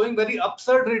replicate is showing very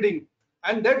absurd reading.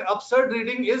 And that absurd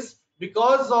reading is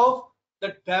because of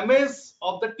the damage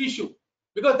of the tissue.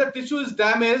 Because the tissue is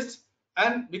damaged,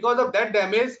 and because of that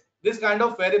damage, this kind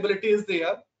of variability is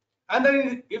there. And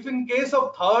then if in case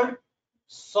of third,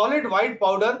 solid white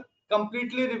powder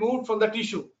completely removed from the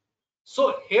tissue.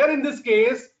 So here in this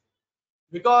case,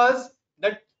 because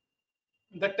that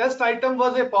the test item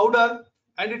was a powder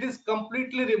and it is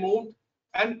completely removed,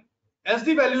 and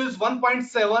SD value is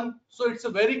 1.7, so it's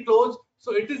very close.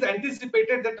 So it is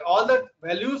anticipated that all the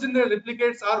values in the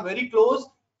replicates are very close,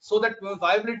 so that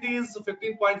viability is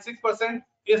 15.6%.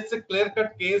 It's a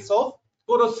clear-cut case of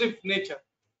corrosive nature.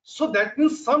 So that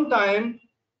means sometime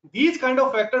these kind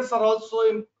of factors are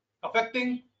also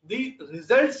affecting the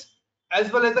results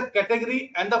as well as the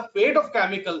category and the fate of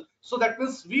chemical. So that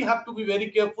means we have to be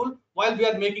very careful while we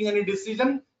are making any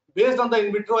decision based on the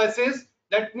in vitro assays.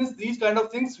 That means these kind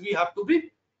of things we have to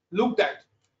be looked at.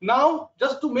 Now,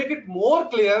 just to make it more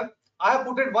clear, I have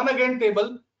put it one again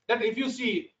table that if you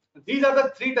see, these are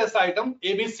the 3 test items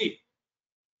ABC.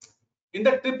 In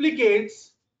the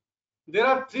triplicates, there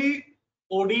are 3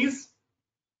 ODs,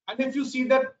 and if you see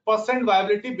that percent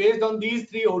viability based on these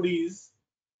 3 ODs,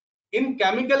 in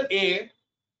chemical A,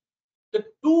 the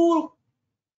 2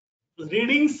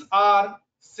 readings are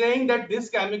saying that this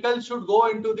chemical should go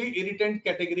into the irritant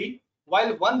category,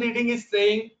 while 1 reading is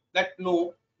saying that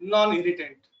no,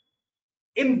 non-irritant.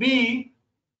 In B,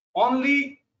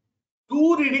 only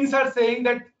 2 readings are saying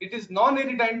that it is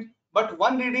non-irritant, but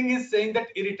 1 reading is saying that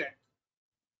irritant.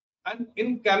 And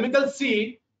in chemical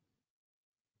C,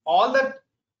 all the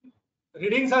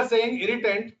readings are saying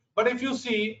irritant, but if you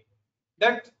see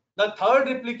that the third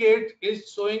replicate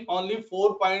is showing only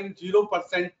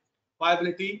 4.0%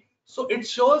 viability, so it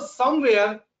shows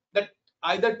somewhere that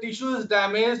either tissue is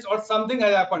damaged or something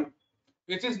has happened,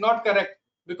 which is not correct,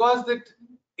 because that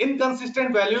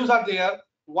inconsistent values are there.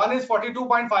 One is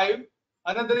 42.5,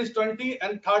 another is 20,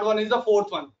 and third one is the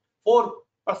fourth one, 4%.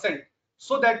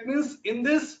 So that means in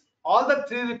this all the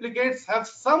 3 replicates have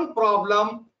some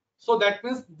problem. So that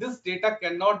means this data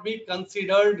cannot be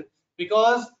considered,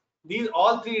 because these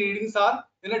all 3 readings are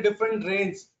in a different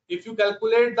range. If you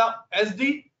calculate the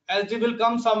SD will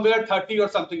come somewhere 30 or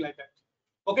something like that.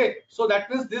 Okay, so that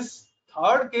means this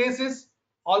third case is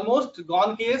almost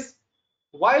gone case.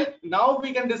 While now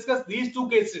we can discuss these 2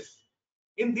 cases.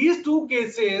 In these 2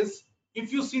 cases,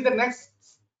 if you see the next,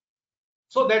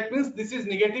 so that means this is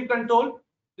negative control,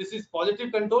 this is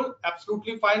positive control,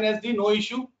 absolutely fine SD, no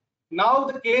issue. Now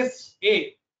the case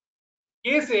A.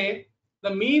 Case A, the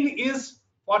mean is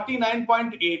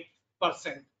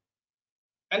 49.8%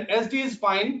 and SD is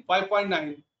fine,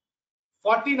 5.9.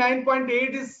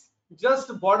 49.8 is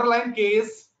just borderline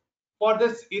case for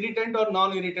this irritant or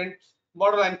non-irritant,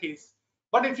 borderline case.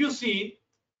 But if you see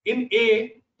in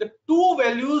A, the 2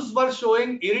 values were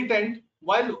showing irritant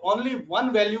while only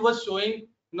 1 value was showing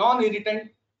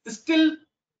non-irritant. Still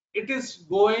it is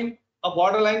going a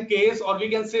borderline case, or we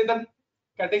can say the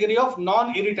category of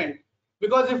non-irritant,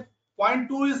 because if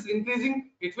 0.2 is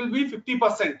increasing, it will be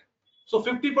 50%. So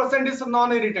 50% is a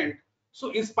non-irritant.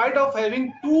 So in spite of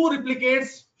having 2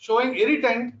 replicates showing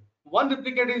irritant, 1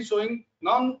 replicate is showing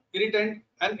non-irritant,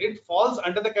 and it falls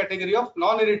under the category of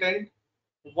non-irritant.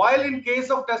 While in case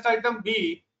of test item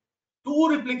B, 2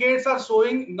 replicates are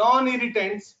showing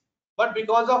non-irritants, but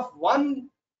because of 1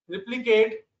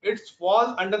 replicate, it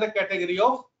falls under the category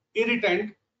of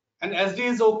irritant, and SD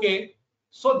is okay.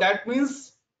 So that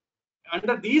means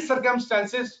under these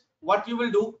circumstances, what you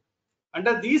will do?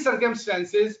 Under these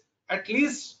circumstances, at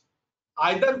least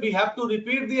either we have to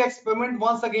repeat the experiment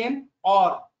once again,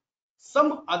 or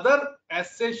some other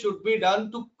assay should be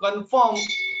done to confirm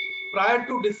prior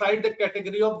to decide the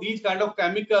category of these kind of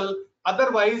chemical.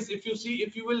 Otherwise, if you see,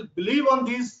 if you will believe on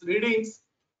these readings,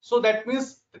 so that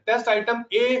means the test item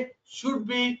A should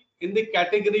be in the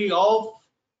category of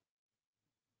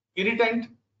irritant,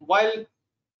 while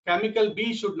chemical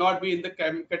B should not be in the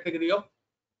category of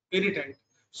irritant.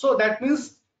 So that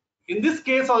means in this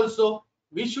case also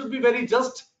we should be very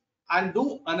just and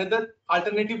do another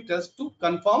alternative test to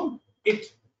confirm it.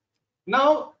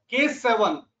 Now case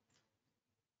 7,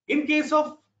 in case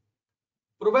of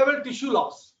probable tissue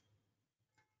loss,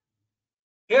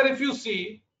 here if you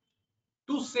see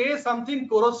To say something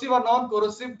corrosive or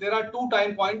non-corrosive, there are two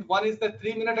time points. One is the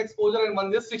 3-minute exposure and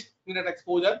one is 6-minute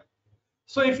exposure.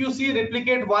 So if you see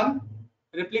replicate 1,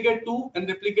 replicate 2 and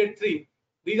replicate 3,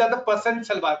 these are the percent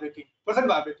cell viability.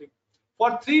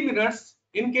 For 3 minutes,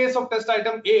 in case of test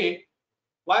item A,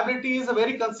 viability is a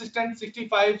very consistent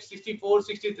 65, 64,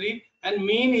 63 and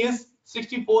mean is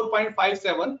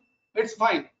 64.57. It's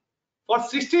fine. For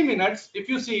 60 minutes, if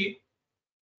you see,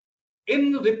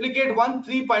 in replicate 1,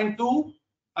 3.2,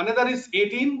 another is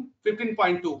 18,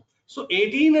 15.2. So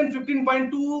 18 and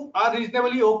 15.2 are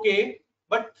reasonably okay,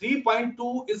 but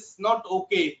 3.2 is not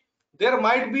okay. There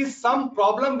might be some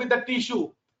problem with the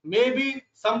tissue. Maybe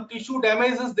some tissue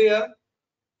damage is there,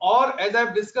 or as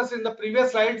I've discussed in the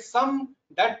previous slide, some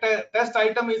that test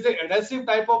item is a adhesive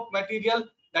type of material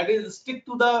that is stick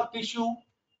to the tissue,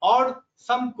 or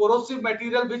some corrosive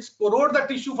material which corrode the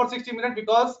tissue for 60 minutes,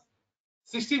 because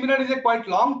 60 minutes is a quite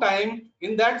long time.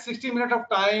 In that 60 minutes of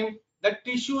time, the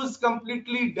tissue is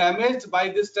completely damaged by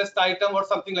this test item or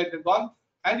something like that gone.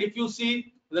 And if you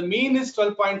see, the mean is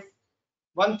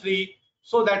 12.13,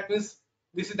 so that means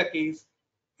this is the case.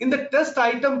 In the test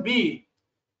item B,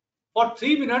 for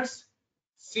 3 minutes,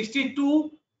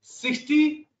 62,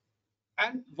 60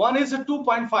 and one is a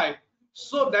 2.5.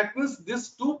 So that means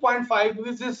this 2.5,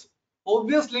 which is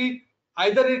obviously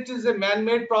either it is a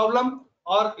man-made problem,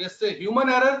 or it's a human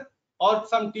error, or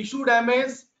some tissue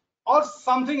damage, or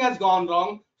something has gone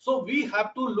wrong. So we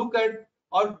have to look at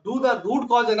or do the root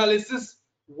cause analysis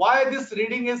why this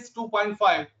reading is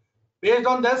 2.5. Based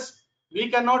on this, we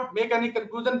cannot make any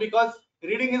conclusion because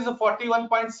reading is a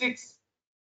 41.6.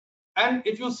 And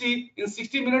if you see in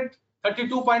 60 minutes,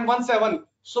 32.17.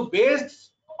 So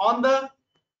based on the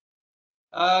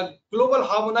global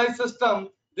harmonized system,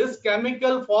 this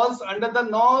chemical falls under the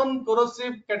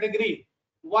non-corrosive category,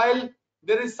 while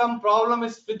there is some problem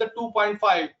is with the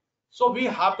 2.5. So we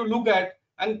have to look at,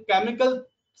 and chemical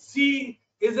C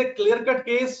is a clear-cut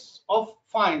case of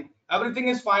fine. Everything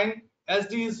is fine.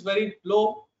 SD is very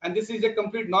low, and this is a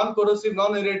complete non-corrosive,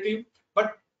 non-irritative.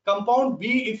 But compound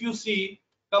B, if you see,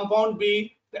 compound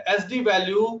B, the SD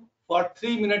value for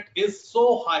 3 minutes is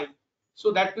so high.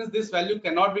 So that means this value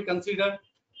cannot be considered.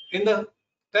 In the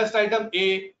test item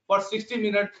A, for 60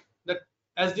 minutes, the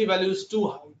SD value is too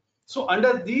high. So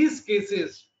under these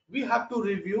cases, we have to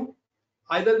review.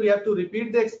 Either we have to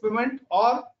repeat the experiment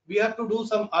or we have to do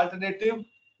some alternative,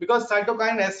 because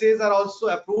cytokine assays are also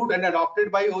approved and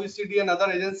adopted by OECD and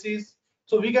other agencies.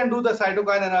 So we can do the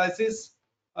cytokine analysis,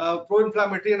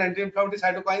 pro-inflammatory and anti-inflammatory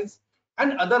cytokines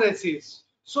and other assays.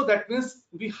 So that means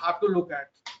we have to look at.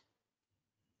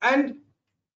 And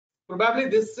probably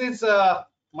this is the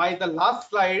last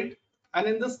slide. And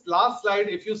in this last slide,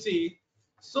 if you see,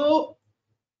 so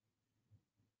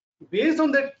based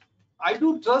on that, I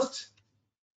do trust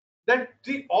that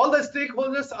all the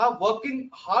stakeholders are working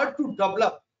hard to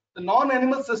develop the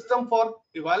non-animal system for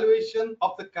evaluation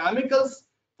of the chemicals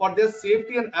for their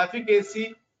safety and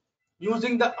efficacy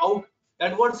using the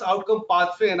adverse outcome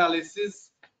pathway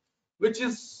analysis, which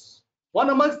is one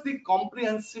amongst the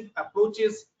comprehensive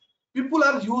approaches people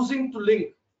are using to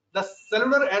link the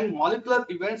cellular and molecular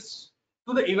events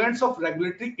to the events of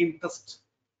regulatory interest.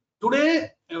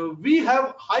 Today, we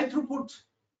have high throughput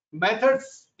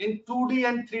methods in 2D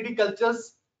and 3D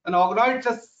cultures and organoid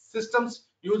systems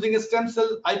using stem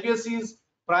cell iPSCs,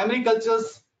 primary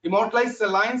cultures, immortalized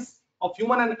cell lines of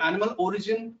human and animal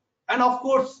origin, and of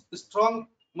course, strong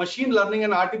machine learning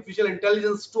and artificial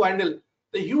intelligence to handle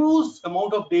the huge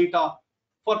amount of data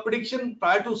for prediction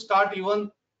prior to start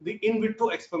even the in vitro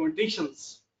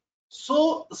experimentations.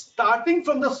 So starting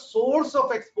from the source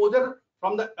of exposure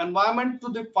from the environment to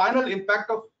the final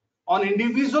impact on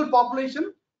individual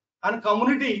population and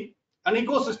community and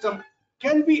ecosystem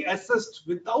can be assessed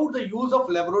without the use of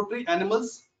laboratory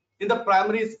animals in the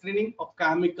primary screening of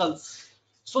chemicals.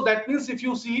 So that means if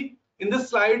you see in this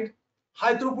slide,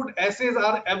 high throughput assays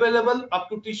are available up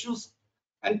to tissues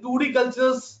and 2D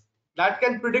cultures that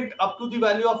can predict up to the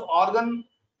value of organ,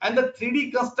 and the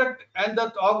 3D construct and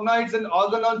the organoids and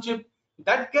organ on chip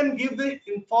that can give the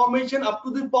information up to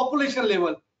the population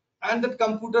level, and the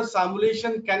computer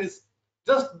simulation can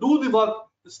just do the work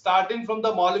starting from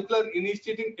the molecular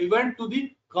initiating event to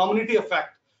the community effect.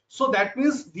 So that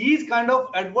means these kind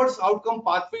of adverse outcome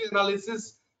pathway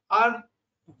analysis are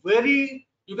very,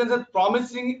 you can say,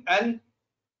 promising and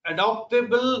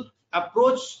adoptable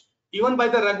approach even by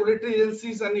the regulatory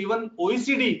agencies, and even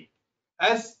OECD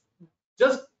has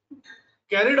just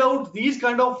carried out these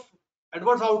kind of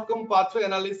adverse outcome pathway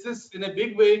analysis in a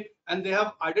big way, and they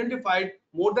have identified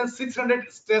more than 600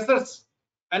 stressors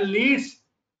and leads,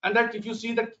 and that if you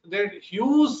see that their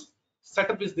huge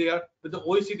setup is there with the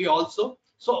OECD also.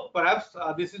 So perhaps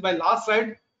this is my last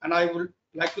slide, and I would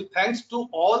like to thanks to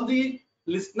all the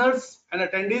listeners and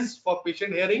attendees for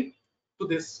patient hearing to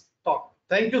this talk.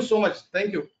 Thank you so much.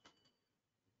 Thank you.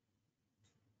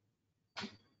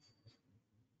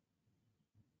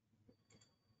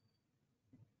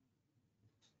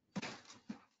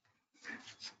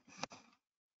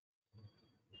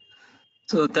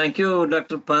 So thank you,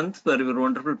 Dr. Pant, for your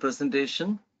wonderful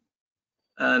presentation.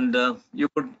 And you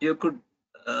could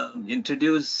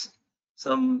introduce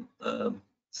some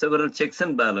several checks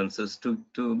and balances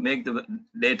to make the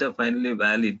data finally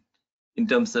valid in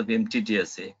terms of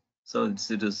MTTSA. So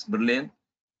it is brilliant,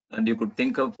 and you could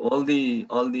think of all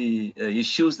the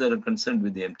issues that are concerned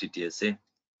with the MTTSA,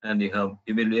 and you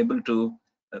will be able to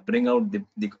bring out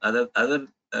the other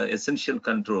essential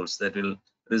controls that will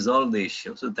resolve the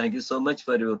issue. So thank you so much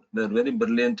for your very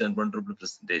brilliant and wonderful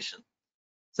presentation.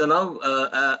 So now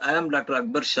I am Dr.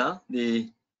 Akbar Shah,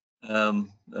 the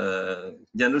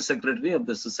General Secretary of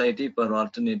the Society for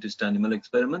Alternatives to Animal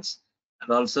Experiments,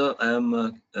 and also I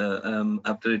am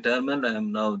after retirement I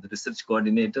am now the research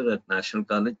coordinator at National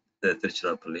College,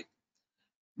 Tiruchirappalli.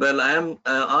 Well, I am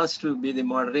asked to be the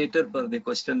moderator for the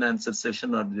question and answer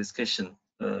session or the discussion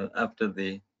after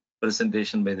the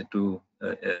presentation by the two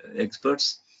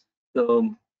experts.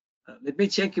 So let me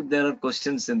check if there are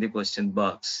questions in the question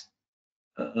box.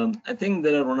 I think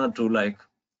there are one or two, like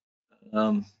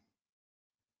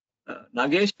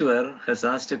Nageshwar has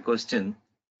asked a question: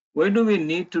 why do we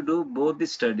need to do both the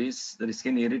studies, the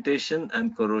skin irritation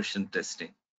and corrosion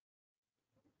testing?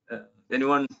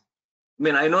 Anyone? I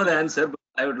mean, I know the answer, but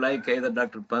I would like either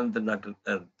Dr. Pant or Dr.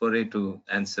 Pore to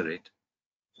answer it.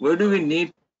 Why do we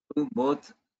need to do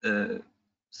both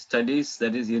studies,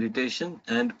 that is irritation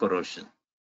and corrosion?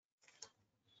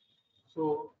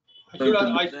 So I should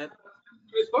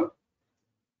respond?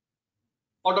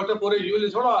 Or Dr. Pore, you will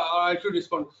respond, or I should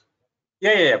respond?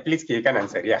 Yeah. Please, you can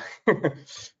answer. Yeah.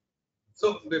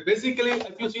 So basically,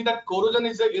 if you see that corrosion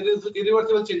is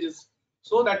irreversible changes,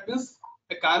 so that means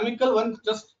a chemical one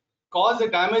just cause a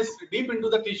damage deep into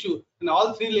the tissue in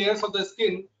all three layers of the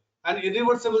skin, and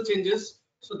irreversible changes.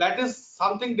 So that is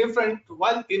something different.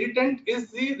 While irritant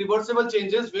is the reversible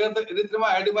changes where the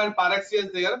erythema, edema, and pyrexia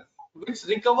is there, which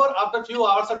recover after few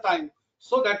hours of time.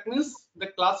 So that means the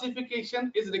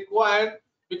classification is required,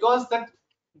 because that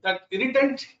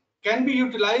irritant can be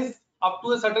utilized up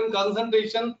to a certain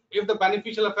concentration if the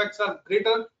beneficial effects are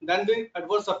greater than the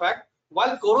adverse effect,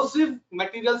 while corrosive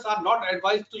materials are not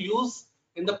advised to use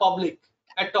in the public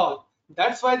at all.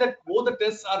 That's why that both the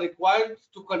tests are required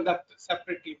to conduct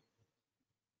separately.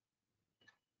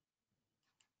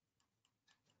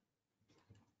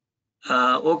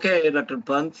 Okay, Dr.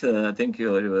 Pant, I think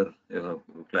you have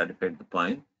clarified the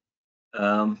point.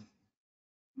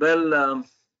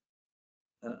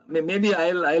 Maybe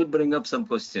I'll bring up some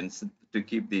questions to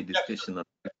keep the discussion up.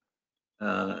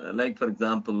 Like, for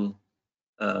example,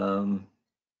 you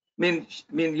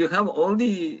have all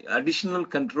the additional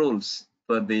controls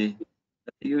for the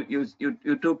you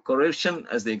took corrosion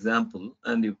as the example,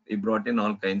 and you brought in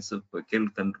all kinds of kill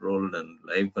control and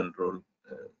live control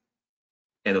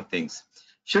kind of things.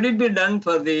 Should it be done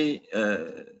for the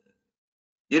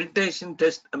irritation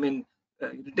test?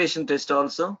 Irritation test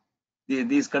also,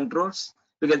 these controls,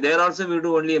 because there also we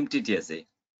do only MTTSA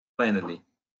finally.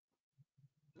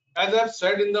 As I've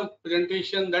said in the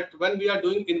presentation, that when we are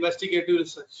doing investigative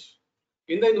research,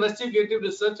 in the investigative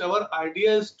research, our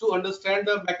idea is to understand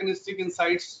the mechanistic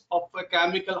insights of a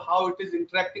chemical, how it is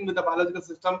interacting with the biological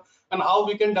system, and how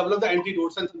we can develop the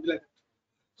antidotes and something like that.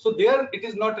 So there it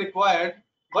is not required.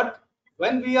 But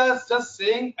when we are just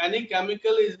saying any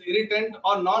chemical is irritant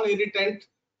or non-irritant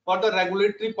for the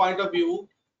regulatory point of view,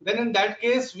 then in that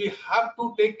case we have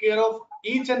to take care of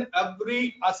each and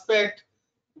every aspect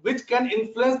which can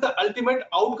influence the ultimate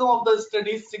outcome of the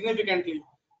study significantly.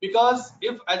 Because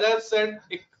if, as I have said,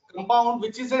 a compound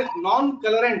which is a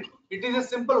non-colorant, it is a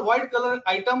simple white color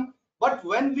item, but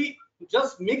when we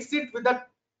just mix it with that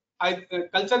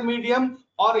culture medium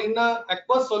or in a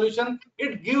aqueous solution,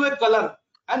 it gives a color,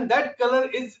 and that color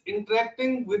is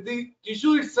interacting with the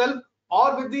tissue itself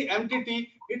or with the MTT.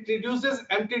 It reduces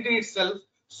MTT itself.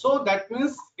 So that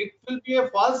means it will be a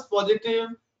false positive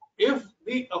if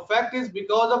the effect is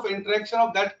because of interaction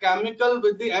of that chemical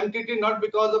with the MTT, not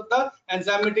because of the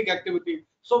enzymatic activity.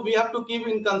 So we have to keep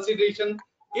in consideration,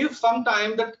 if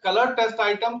sometime that color test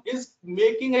item is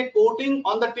making a coating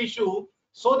on the tissue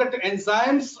so that the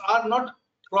enzymes are not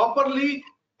properly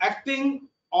acting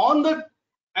on the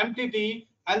MTT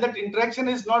and that interaction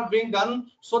is not being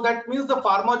done, so that means the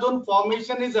pharmazone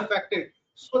formation is affected.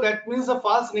 So that means a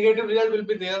false negative result will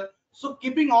be there. So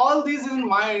keeping all these in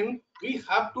mind, we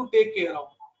have to take care of.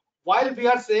 While we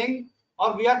are saying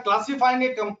or we are classifying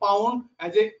a compound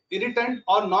as a irritant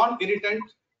or non-irritant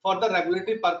for the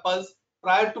regulatory purpose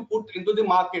prior to put into the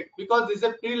market, because this is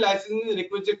a pre-licensing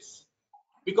requisites.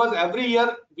 Because every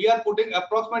year we are putting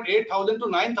approximately 8,000 to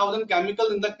 9,000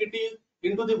 chemicals in the kitty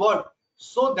into the world.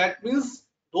 So that means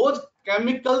those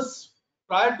chemicals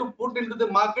prior to put into the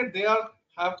market, they have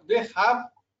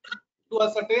to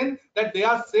ascertain that they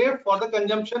are safe for the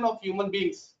consumption of human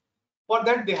beings. For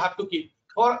that they have to keep.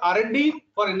 For R&D,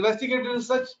 for investigative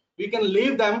research, we can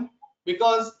leave them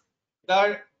because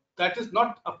that is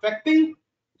not affecting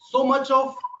so much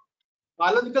of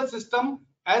biological system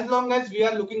as long as we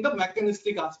are looking the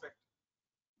mechanistic aspect.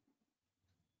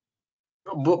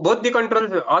 Both the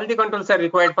controls, all the controls are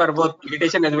required for both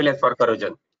irritation as well as for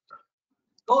corrosion.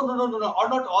 No, or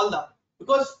not all that,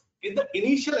 because in the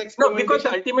initial No, experimentation, because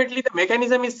ultimately the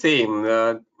mechanism is same,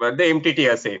 the MTT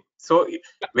assay. So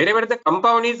wherever the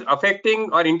compound is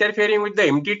affecting or interfering with the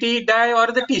MTT dye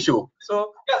or the tissue,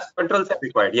 so yes, controls are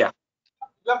required. Yeah.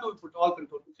 you have to put all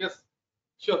controls. Yes,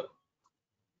 sure.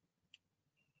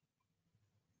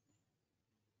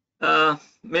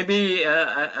 Maybe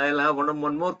I'll have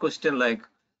one more question, like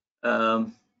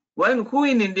who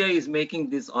in India is making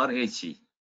this RHE?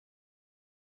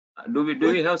 Do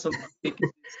we have some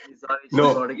making this RHE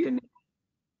No. product in India?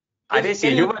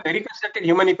 RHE, human reconstructed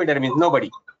human epidermis, nobody.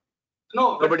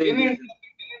 No, but Nobody in India,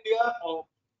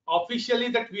 officially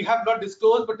that we have not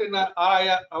disclosed, but in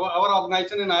our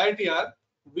organization in IITR,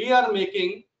 we are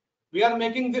making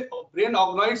the brain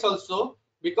organoids also,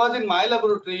 because in my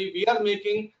laboratory we are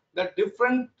making the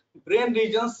different brain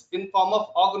regions in form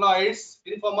of organoids,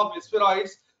 in form of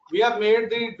spheroids. We have made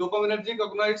the dopaminergic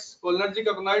organoids, cholinergic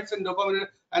organoids, and dopamine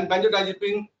and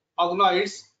benzodiazepine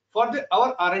organoids for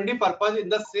our R&D purpose. In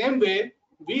the same way,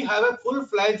 we have a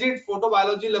full-fledged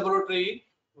photobiology laboratory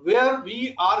where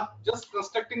we are just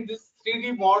constructing this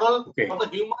 3D model for the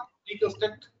human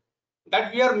reconstruct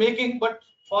that we are making, but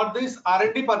for this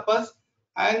R&D purpose,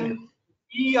 and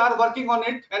we are working on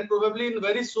it, and probably in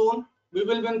very soon we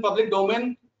will be in public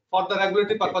domain for the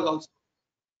regulatory purpose also.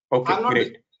 Okay, I'm not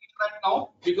great. right now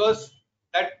because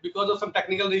of some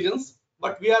technical reasons,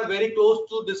 but we are very close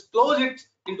to disclose it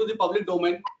into the public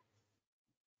domain.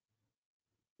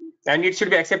 And it should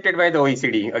be accepted by the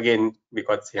OECD again,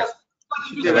 because Yes,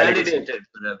 it should be validated,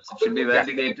 perhaps. It should be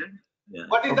validated. Yeah.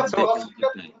 What is the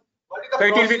procedure? So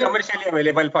it will be commercially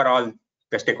available for all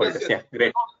the stakeholders. Yes. Yeah,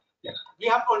 great. Yeah. We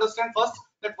have to understand first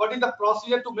that what is the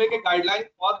procedure to make a guideline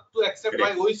or to accept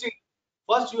by OECD.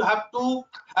 First, you have to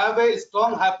have a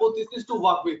strong hypothesis to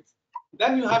work with.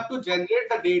 Then you have to generate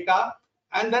the data,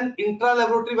 and then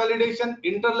intra-laboratory validation,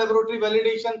 inter-laboratory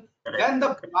validation, then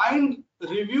the blind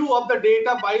review of the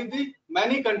data by the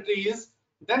many countries,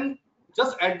 then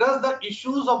just address the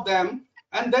issues of them,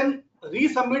 and then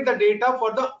resubmit the data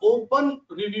for the open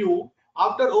review.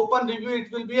 After open review,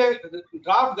 it will be a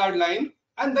draft guideline,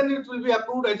 and then it will be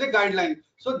approved as a guideline.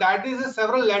 So that is a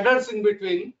several ladders in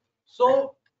between.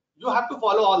 So you have to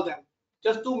follow all them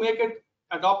just to make it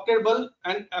adoptable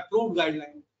and approved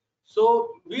guideline.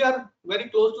 So we are very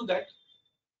close to that.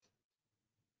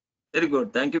 Very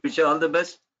good. Thank you. Wish you all the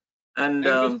best. And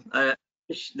I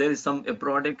wish there is a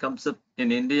product comes up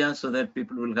in India so that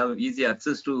people will have easy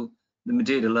access to the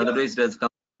material. Otherwise, it has come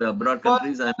to abroad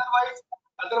countries. And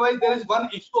otherwise, there is one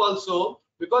issue also,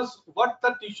 because what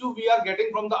the tissue we are getting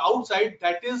from the outside,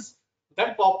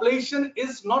 that population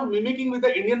is not mimicking with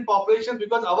the Indian population,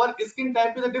 because our skin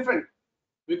type is different,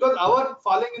 because our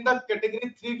falling in the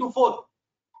category 3 to 4.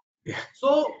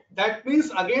 So that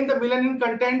means again the melanin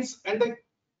contents and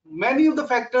many of the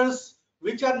factors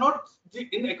which are not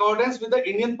in accordance with the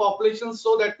Indian population.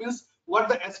 So that means what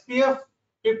the SPF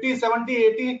 50, 70,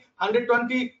 80,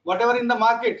 120, whatever in the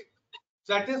market,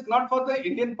 that is not for the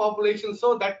Indian population.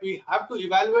 So that we have to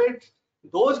evaluate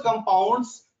those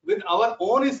compounds with our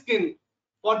own skin.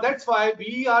 For that's why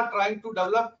we are trying to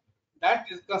develop that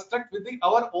is construct with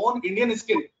our own Indian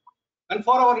skin and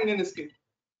for our Indian skin.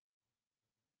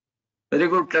 Very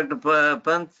good, Dr.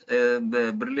 Pant,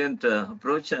 brilliant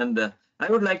approach. And I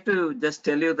would like to just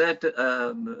tell you that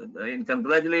in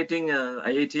congratulating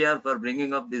IITR for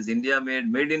bringing up this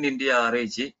made in India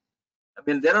RHE. I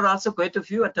mean, there are also quite a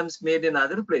few attempts made in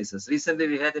other places. Recently,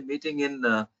 we had a meeting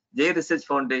in J Research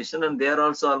Foundation, and they are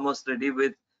also almost ready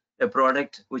with a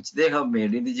product which they have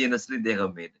made, indigenously they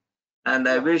have made. And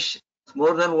I wish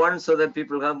more than one, so that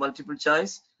people have multiple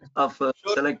choice of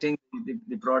selecting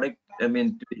the product, I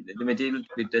mean, the material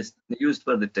to be used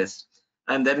for the test.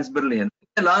 And that is brilliant.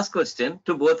 The last question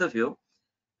to both of you.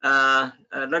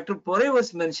 Dr. Pore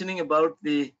was mentioning about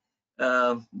the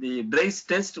the DRACE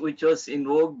test, which was in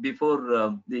vogue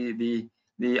before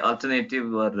the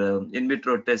alternative or in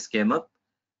vitro test came up.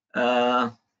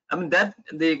 I mean that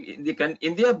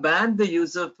India banned the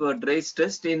use of DRACE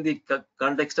test in the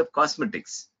context of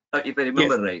cosmetics, if I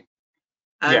remember Yes. right.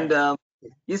 And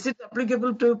is it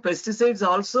applicable to pesticides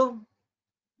also?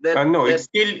 No, it's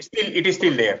it is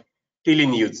still there, still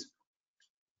in use.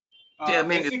 I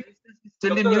mean, it's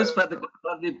still in use for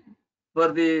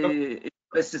the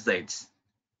pesticides.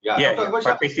 Yeah, for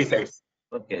pesticides.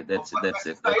 Okay, that's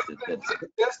it.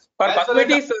 For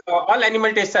cosmetics, all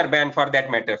animal tests are banned for that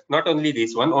matter. Not only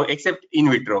this one, except in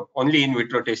vitro. Only in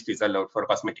vitro test is allowed for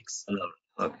cosmetics.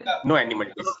 Okay. No animal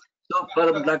test. So,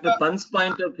 from Dr. Pant's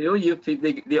point of view, if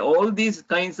all these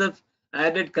kinds of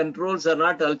added controls are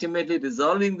not ultimately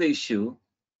resolving the issue,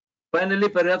 finally,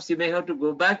 perhaps you may have to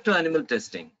go back to animal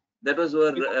testing. That was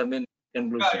our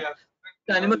conclusion.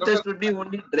 The animal test would be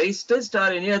only DRACE test or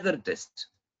any other test.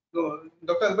 No,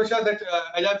 Dr. Albasha, that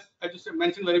I just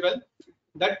mentioned very well,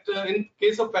 that in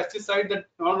case of pesticide, that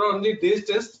not only DRACE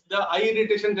test, the eye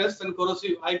irritation test and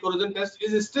eye corrosion test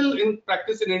is still in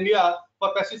practice in India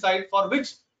for pesticide, for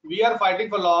which we are fighting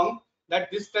for long, that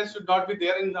this test should not be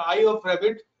there in the eye of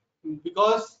rabbit,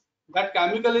 because that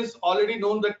chemical is already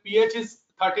known that pH is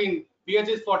 13, pH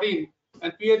is 14,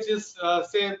 and pH is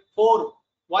say 4.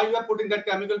 Why you are putting that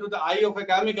chemical to the eye of a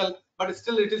chemical, but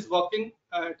still it is working,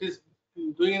 it is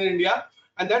doing in India.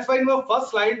 And that's why in the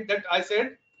first slide that I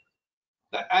said,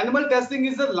 the animal testing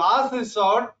is the last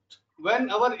resort when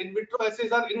our in vitro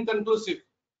assays are inconclusive.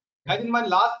 And in my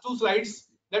last two slides,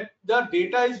 that the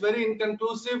data is very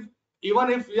inconclusive. Even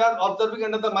if we are observing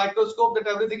under the microscope that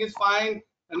everything is fine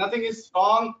and nothing is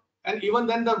wrong, and even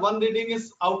then the one reading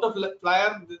is out of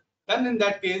flyer, then in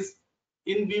that case,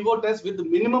 in vivo tests with the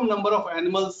minimum number of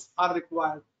animals are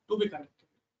required to be conducted.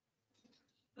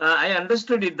 I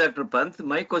understood it, Dr. Pant.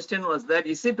 My question was that,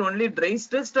 is it only DRACE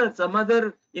test or some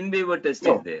other in vivo test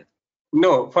is there?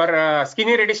 No, for skin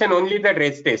irritation, only the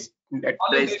DRACE test.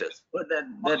 DRACE test. But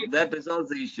that resolves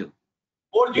the issue.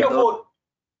 404.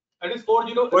 That is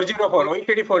 404.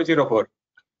 OECD 404.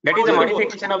 That is a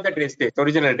modification of the DRACE test,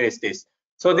 original DRACE test.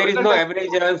 So there is no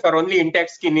average for only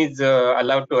intact skin is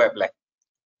allowed to apply.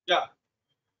 Yeah.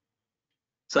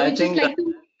 So I think.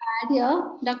 Add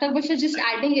here, Dr. Albasha, just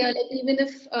adding here, like even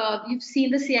if you've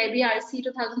seen the CIB-RC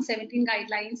 2017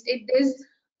 guidelines, it does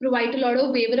provide a lot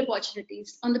of waiver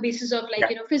opportunities on the basis of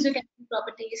physicochemical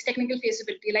properties, technical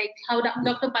feasibility, like how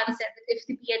Dr. Pant said that if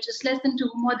the pH is less than 2,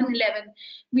 more than 11,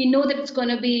 we know that it's going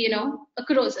to be a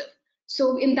corrosive.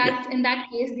 So in that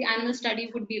case, the animal study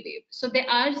would be waived. So there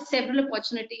are several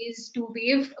opportunities to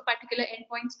waive a particular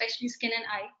endpoint, especially skin and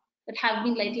eye, that have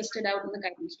been listed out in the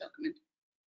guidance document.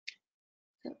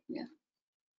 So, yeah.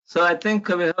 So I think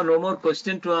we have no more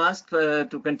question to ask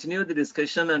to continue the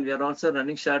discussion, and we are also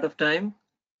running short of time.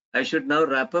 I should now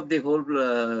wrap up the whole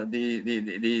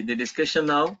the discussion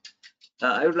now.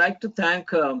 I would like to thank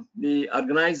the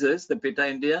organizers, the PETA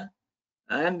India,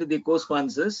 and the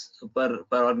co-sponsors for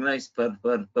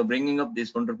bringing up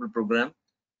this wonderful program.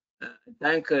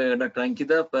 Thank Dr.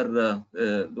 Ankita for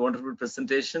the wonderful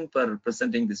presentation, for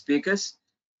presenting the speakers.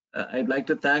 I'd like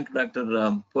to thank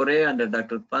Dr. Pore and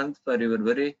Dr. Pant for your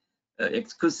very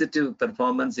exquisite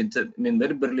performance,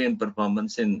 very brilliant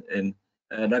performance.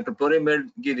 Dr. Pore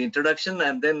give the introduction,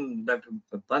 and then Dr.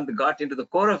 Pant got into the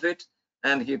core of it,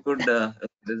 and he could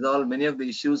resolve many of the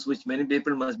issues which many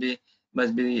people must be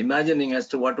imagining as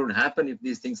to what would happen if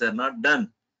these things are not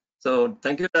done. So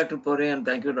thank you, Dr. Pore, and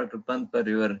thank you, Dr. Pant, for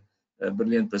your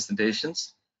brilliant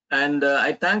presentations. And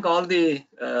I thank all the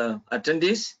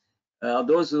attendees.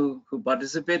 Those who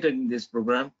participated in this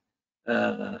program,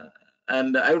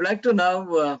 and I would like to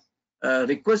now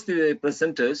request the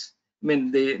presenters,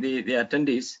 the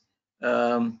attendees,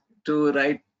 to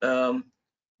write. The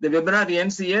webinar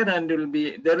ends here, and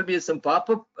there will be some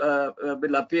pop-up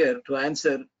will appear to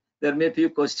answer. There may be few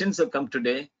questions have come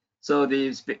today, so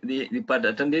the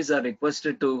attendees are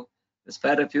requested to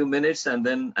spare a few minutes and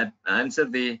then answer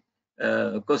the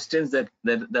questions that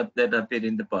appear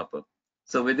in the pop-up.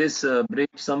 So with this brief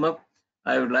sum up,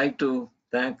 I would like to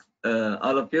thank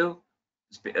all of you,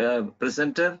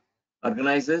 presenter,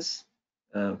 organizers,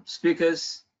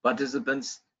 speakers,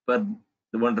 participants, for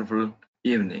the wonderful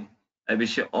evening. I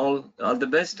wish you all the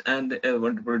best and a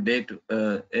wonderful day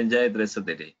to enjoy the rest of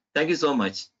the day. Thank you so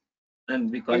much,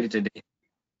 and we call it a day.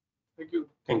 Thank you.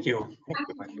 Thank you.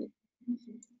 Thank you.